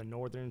 a lot of the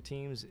northern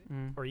teams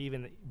Mm. or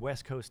even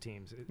West Coast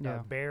teams. Yeah.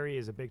 Barry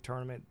is a big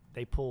tournament.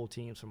 They pull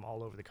teams from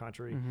all over the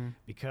country Mhm.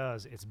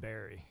 because it's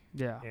Barry.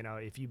 Yeah.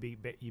 If you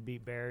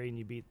beat Barry and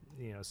you beat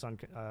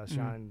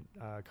Sunshine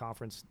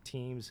Conference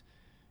teams,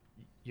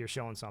 you're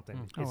showing something.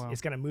 Mm. Oh, wow.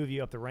 It's going to move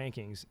you up the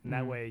rankings, and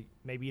that Mhm. way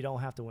maybe you don't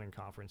have to win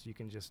conference. You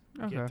can just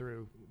Okay. get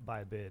through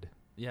by a bid.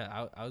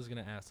 Yeah, I was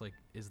gonna ask, like,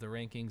 is the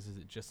rankings, is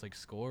it just like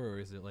score, or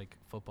is it like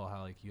football,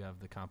 how like you have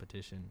the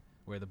competition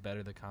where the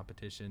better the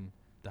competition,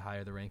 the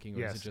higher the ranking, or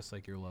is Yes. it just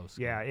like your low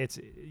score? Yeah, it's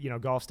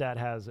GolfStat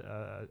has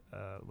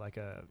like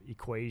a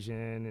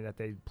equation that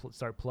they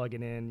start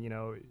plugging in.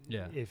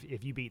 Yeah.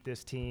 If you beat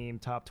this team,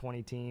 top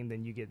 20 team,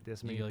 then you get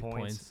this You many get, like,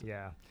 points. points.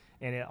 Yeah,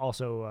 and it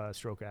also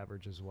stroke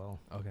average as well.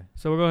 Okay.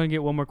 So we're going to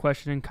get one more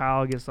question, and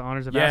Kyle gets the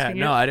honors of Yeah, asking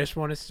no, it. I just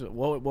want to.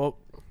 What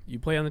you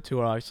play on the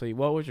tour, obviously.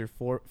 What was your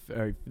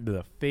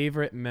the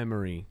favorite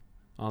memory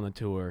on the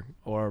tour,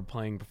 or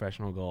playing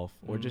professional golf,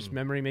 or just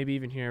memory? Maybe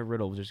even here at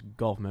Riddle, just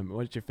golf memory.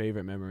 What's your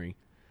favorite memory?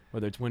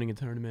 Whether it's winning a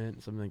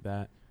tournament, something like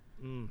that.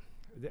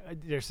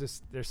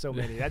 There's so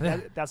many.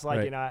 That's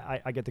like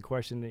Right. I get the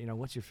question.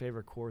 What's your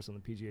favorite course on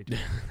the PGA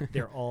Tour?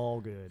 They're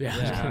all good. Yeah.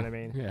 You know what I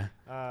mean?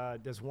 Yeah.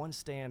 Does one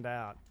stand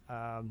out?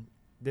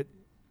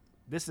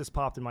 This has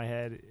popped in my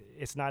head.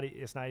 It's not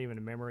even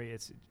a memory.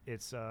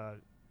 It's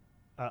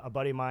a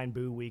buddy of mine,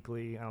 Boo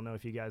Weekly. I don't know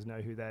if you guys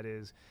know who that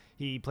is.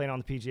 He played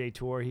on the PGA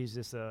Tour. He's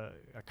just a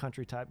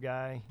country type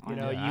guy. You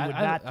know, yeah. you would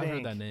not I've think.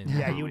 heard that name.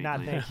 Yeah, Boo you would not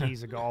Weekly. think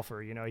he's a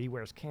golfer. You know, he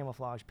wears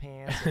camouflage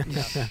pants. And, you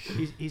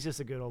know, he's just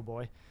a good old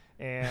boy.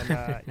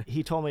 And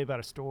he told me about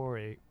a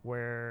story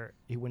where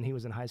when he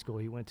was in high school,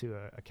 he went to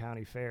a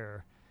county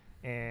fair,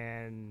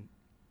 and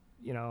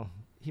you know,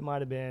 he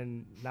might have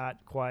been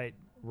not quite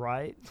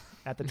right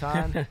at the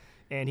time,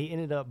 and he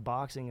ended up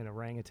boxing an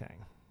orangutan.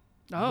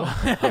 Oh,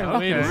 Wait a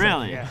okay. second.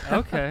 Really? Yeah.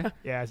 Okay.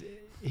 Yeah,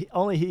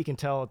 only he can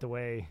tell it the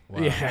way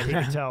Wow. that he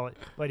can tell it.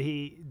 But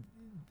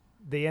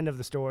the end of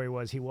the story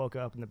was he woke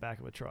up in the back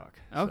of a truck.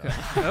 Okay.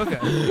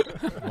 Okay.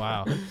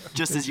 Wow.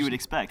 Just as you would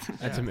expect.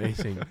 That's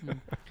amazing.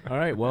 All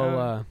right.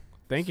 Well,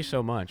 thank you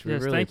so much. We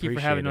Yes, really thank you for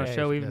having appreciate us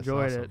it. show. We've Yes,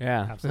 enjoyed awesome. it.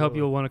 Yeah. We hope Absolutely.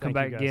 you'll want to come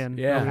Thank back you guys. again.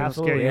 Yeah. We don't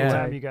Absolutely. scare you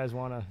Anytime away. you guys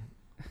want to.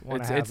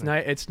 It's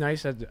nice. It's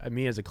nice as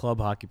me as a club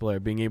hockey player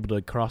being able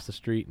to cross the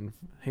street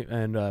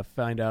and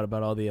find out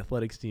about all the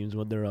athletics teams,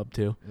 what they're up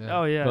to.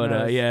 Oh yeah. But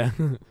no, yeah.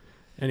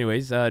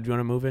 Anyways, do you want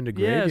to move into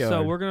Graveyard? Yeah,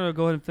 so we're going to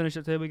go ahead and finish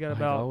it today. We got Like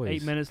about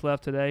always. 8 minutes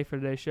left today for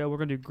today's show. We're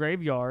going to do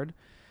Graveyard.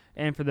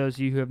 And for those of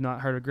you who have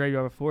not heard of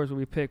Graveyard before, is where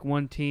we pick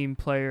one team,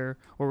 player,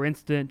 or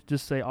incident,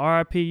 just say,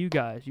 RIP you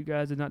guys. You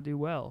guys did not do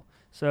well.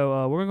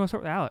 So we're going to go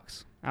start with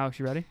Alex. Alex,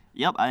 you ready?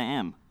 Yep, I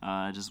am.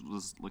 I just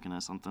was looking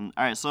at something.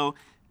 All right, so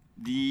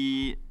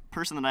the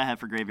person that I have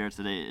for Graveyard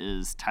today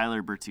is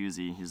Tyler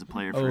Bertuzzi. He's a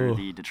player for Oh.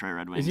 the Detroit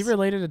Red Wings. Is he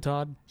related to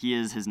Todd? He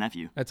is his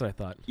nephew. That's what I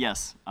thought.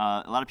 Yes.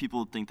 A lot of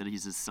people think that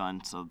he's his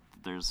son, so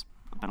there's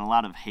been a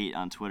lot of hate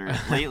on Twitter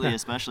lately,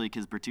 especially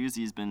because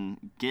Bertuzzi's been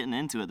getting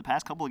into it. The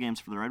past couple of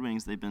games for the Red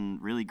Wings, they've been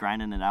really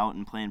grinding it out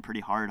and playing pretty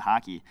hard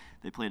hockey.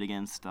 They played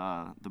against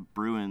the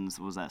Bruins.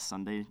 Was that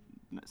Sunday?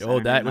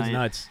 Saturday That was night?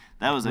 nuts.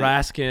 That was a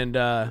Rask and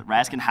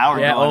Rask and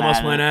Howard. yeah, going almost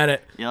at went it. at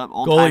it. Yep,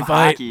 old Goalie time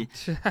fight. hockey.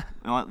 You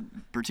know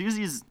what?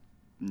 Bertuzzi's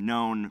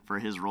known for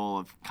his role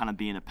of kind of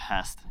being a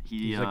pest.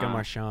 He's like a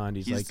Marchand.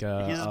 He's like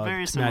he's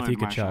very similar Matthew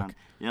to Tkachuk. Marchand.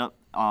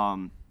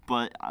 Yep.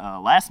 But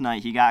last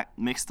night he got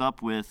mixed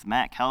up with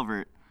Matt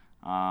Calvert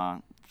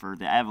for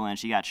the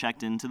Avalanche. He got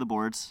checked into the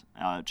boards,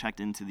 checked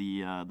into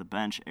the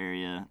bench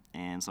area,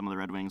 and some of the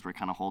Red Wings were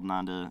kind of holding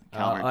on to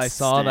Calvert's I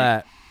saw stick.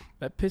 that.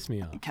 That pissed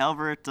me off.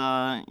 Calvert,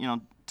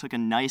 took a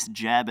nice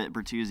jab at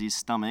Bertuzzi's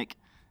stomach,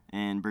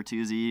 and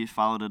Bertuzzi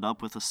followed it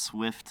up with a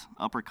swift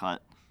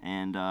uppercut.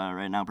 And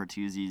right now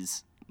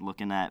Bertuzzi's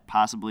looking at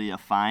possibly a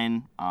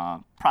fine,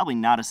 probably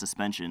not a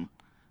suspension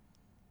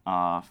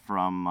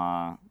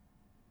from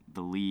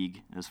the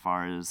league as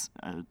far as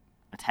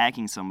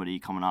attacking somebody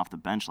coming off the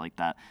bench like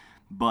that.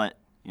 But,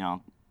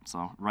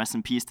 so rest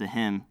in peace to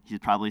him. He's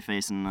probably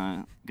facing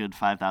a good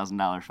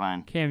 $5,000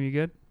 fine. Cam, you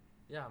good?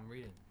 Yeah, I'm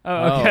reading.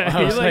 Oh, okay. I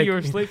You was look like you were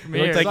asleep from It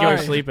here. looked like you were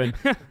Sorry. sleeping.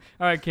 All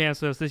right, Cam,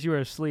 so since you were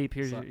asleep, So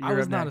you're I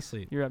was up not next.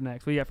 asleep. You're up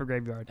next. What do you got for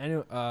Graveyard?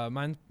 Anyway,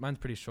 mine's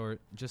pretty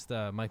short. Just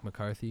Mike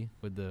McCarthy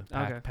with the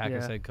Okay,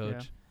 Packers yeah, head coach.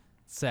 yeah.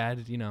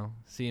 Sad,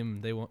 see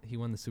him. He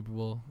won the Super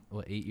Bowl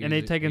 8 years. And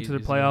they take him 8 to the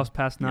years ago. playoffs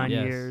past 9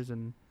 Yes. years.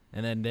 And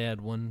And then they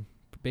had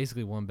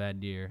basically one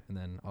bad year, and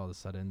then all of a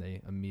sudden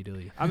they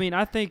immediately. I mean,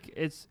 I think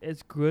it's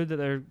good that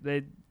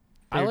they're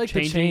I like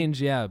the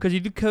change, yeah. Because you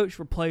do coach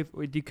or play for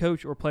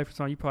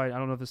someone. You probably, I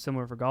don't know if it's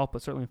similar for golf,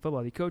 but certainly in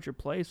football, you coach or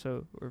play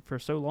for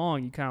so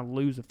long, you kind of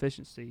lose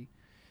efficiency,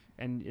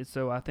 and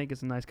so I think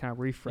it's a nice kind of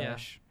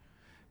refresh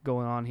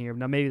going on here.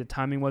 Now maybe the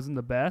timing wasn't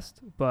the best,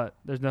 but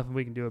there's nothing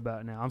we can do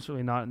about it now. I'm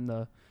certainly not in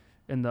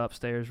the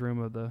upstairs room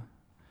of the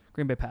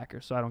Green Bay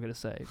Packers, so I don't get to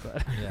say.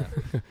 But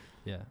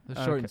Yeah, it's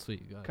short Okay. and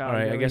sweet. You got it. Kyle, All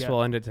right, what I do guess we got?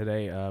 we'll end it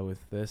today with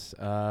this.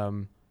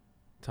 Tom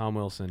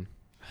Wilson.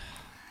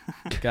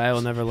 Guy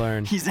will never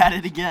learn. He's at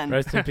it again.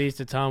 Rest in peace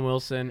to Tom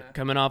Wilson.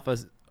 Coming off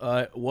was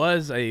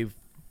a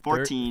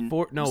 14.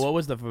 what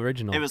was the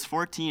original? It was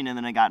 14, and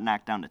then it got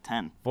knocked down to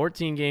 10.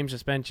 14 game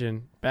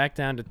suspension, back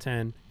down to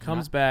 10.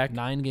 Comes back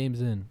 9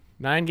 games in.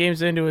 9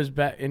 games into his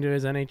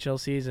NHL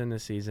season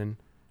this season,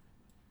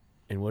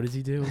 and what does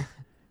he do?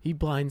 He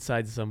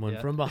blindsides someone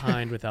Yeah. from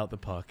behind without the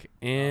puck,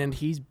 and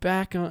he's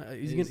back on.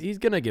 He's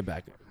gonna get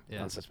back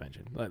Yeah. on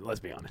suspension.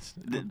 Let's be honest.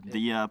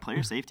 The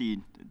player safety,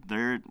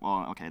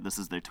 this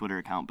is their Twitter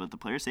account, but the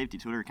player safety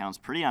Twitter account's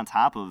pretty on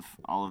top of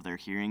all of their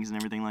hearings and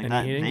everything like And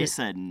that. he didn't They get-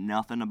 said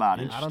nothing about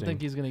it. I don't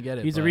think he's gonna get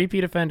it. He's a but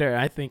repeat offender.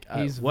 I think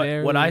He's what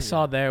very- I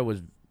saw there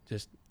was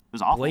just It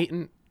was awful.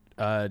 blatant.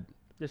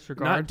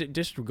 disregard. Not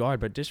disregard,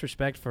 but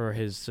disrespect for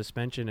his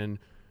suspension,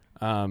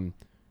 and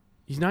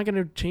he's not going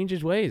to change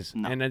his ways.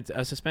 No. And it's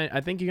a suspend. I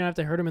think you're going to have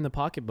to hurt him in the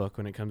pocketbook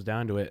when it comes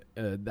down to it.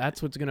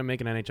 That's what's going to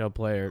make an NHL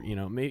player.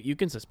 You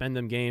can suspend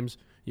them games.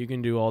 You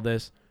can do all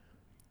this.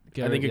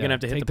 I think you're going to have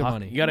to hit take the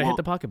money. pocket. You got to Well, hit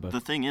the pocketbook. The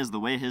thing is, the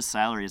way his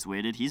salary is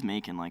weighted, he's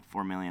making like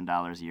 $4 million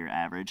a year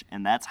average,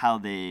 and that's how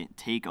they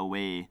take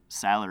away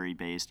salary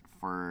based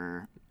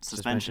for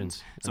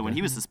suspensions. So when Okay.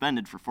 he was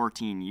suspended for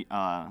 14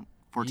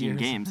 Years.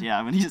 games,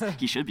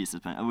 he should be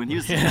suspended. When he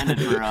was suspended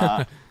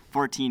for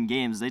 14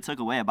 games, they took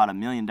away about $1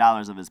 million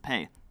of his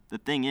pay. The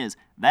thing is,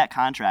 that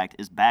contract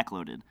is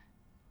backloaded.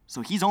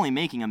 So he's only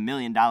making $1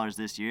 million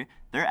this year.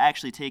 They're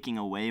actually taking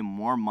away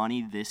more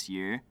money this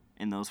year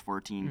in those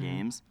 14 Mhm.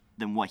 games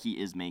than what he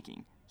is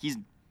making. He's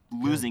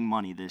losing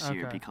money this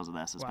year Okay. because of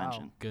that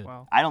suspension. Good.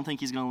 Wow. I don't think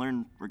he's going to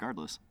learn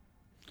regardless.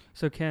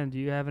 So Ken, do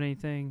you have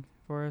anything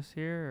for us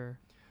here?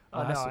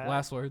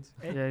 Last words.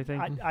 Yeah, anything?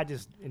 I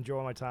just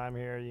enjoy my time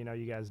here. You know,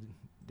 you guys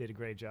did a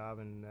great job,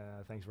 and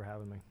thanks for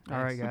having me. Or?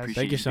 All right, guys. Appreciate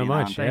Thank you so being on.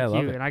 much. Thank Yeah, I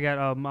love you. it. And I got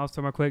I'll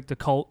start my quick. The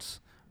Colts,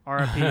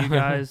 RIP, you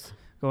guys,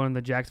 going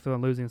to Jacksonville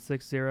and losing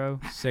 6-0.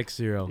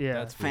 6-0. Yeah,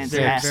 That's very,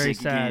 Fantastic very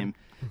sad. game.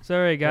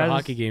 Sorry, Their guys.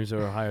 hockey games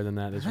are higher than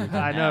that this weekend.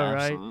 I know, Yeah,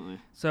 right? Absolutely.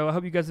 So I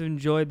hope you guys have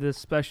enjoyed this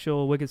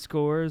special Wicked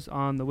Scores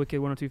on the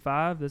Wicked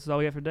 102.5. This is all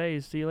we have for today.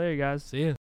 See you later, guys. See ya.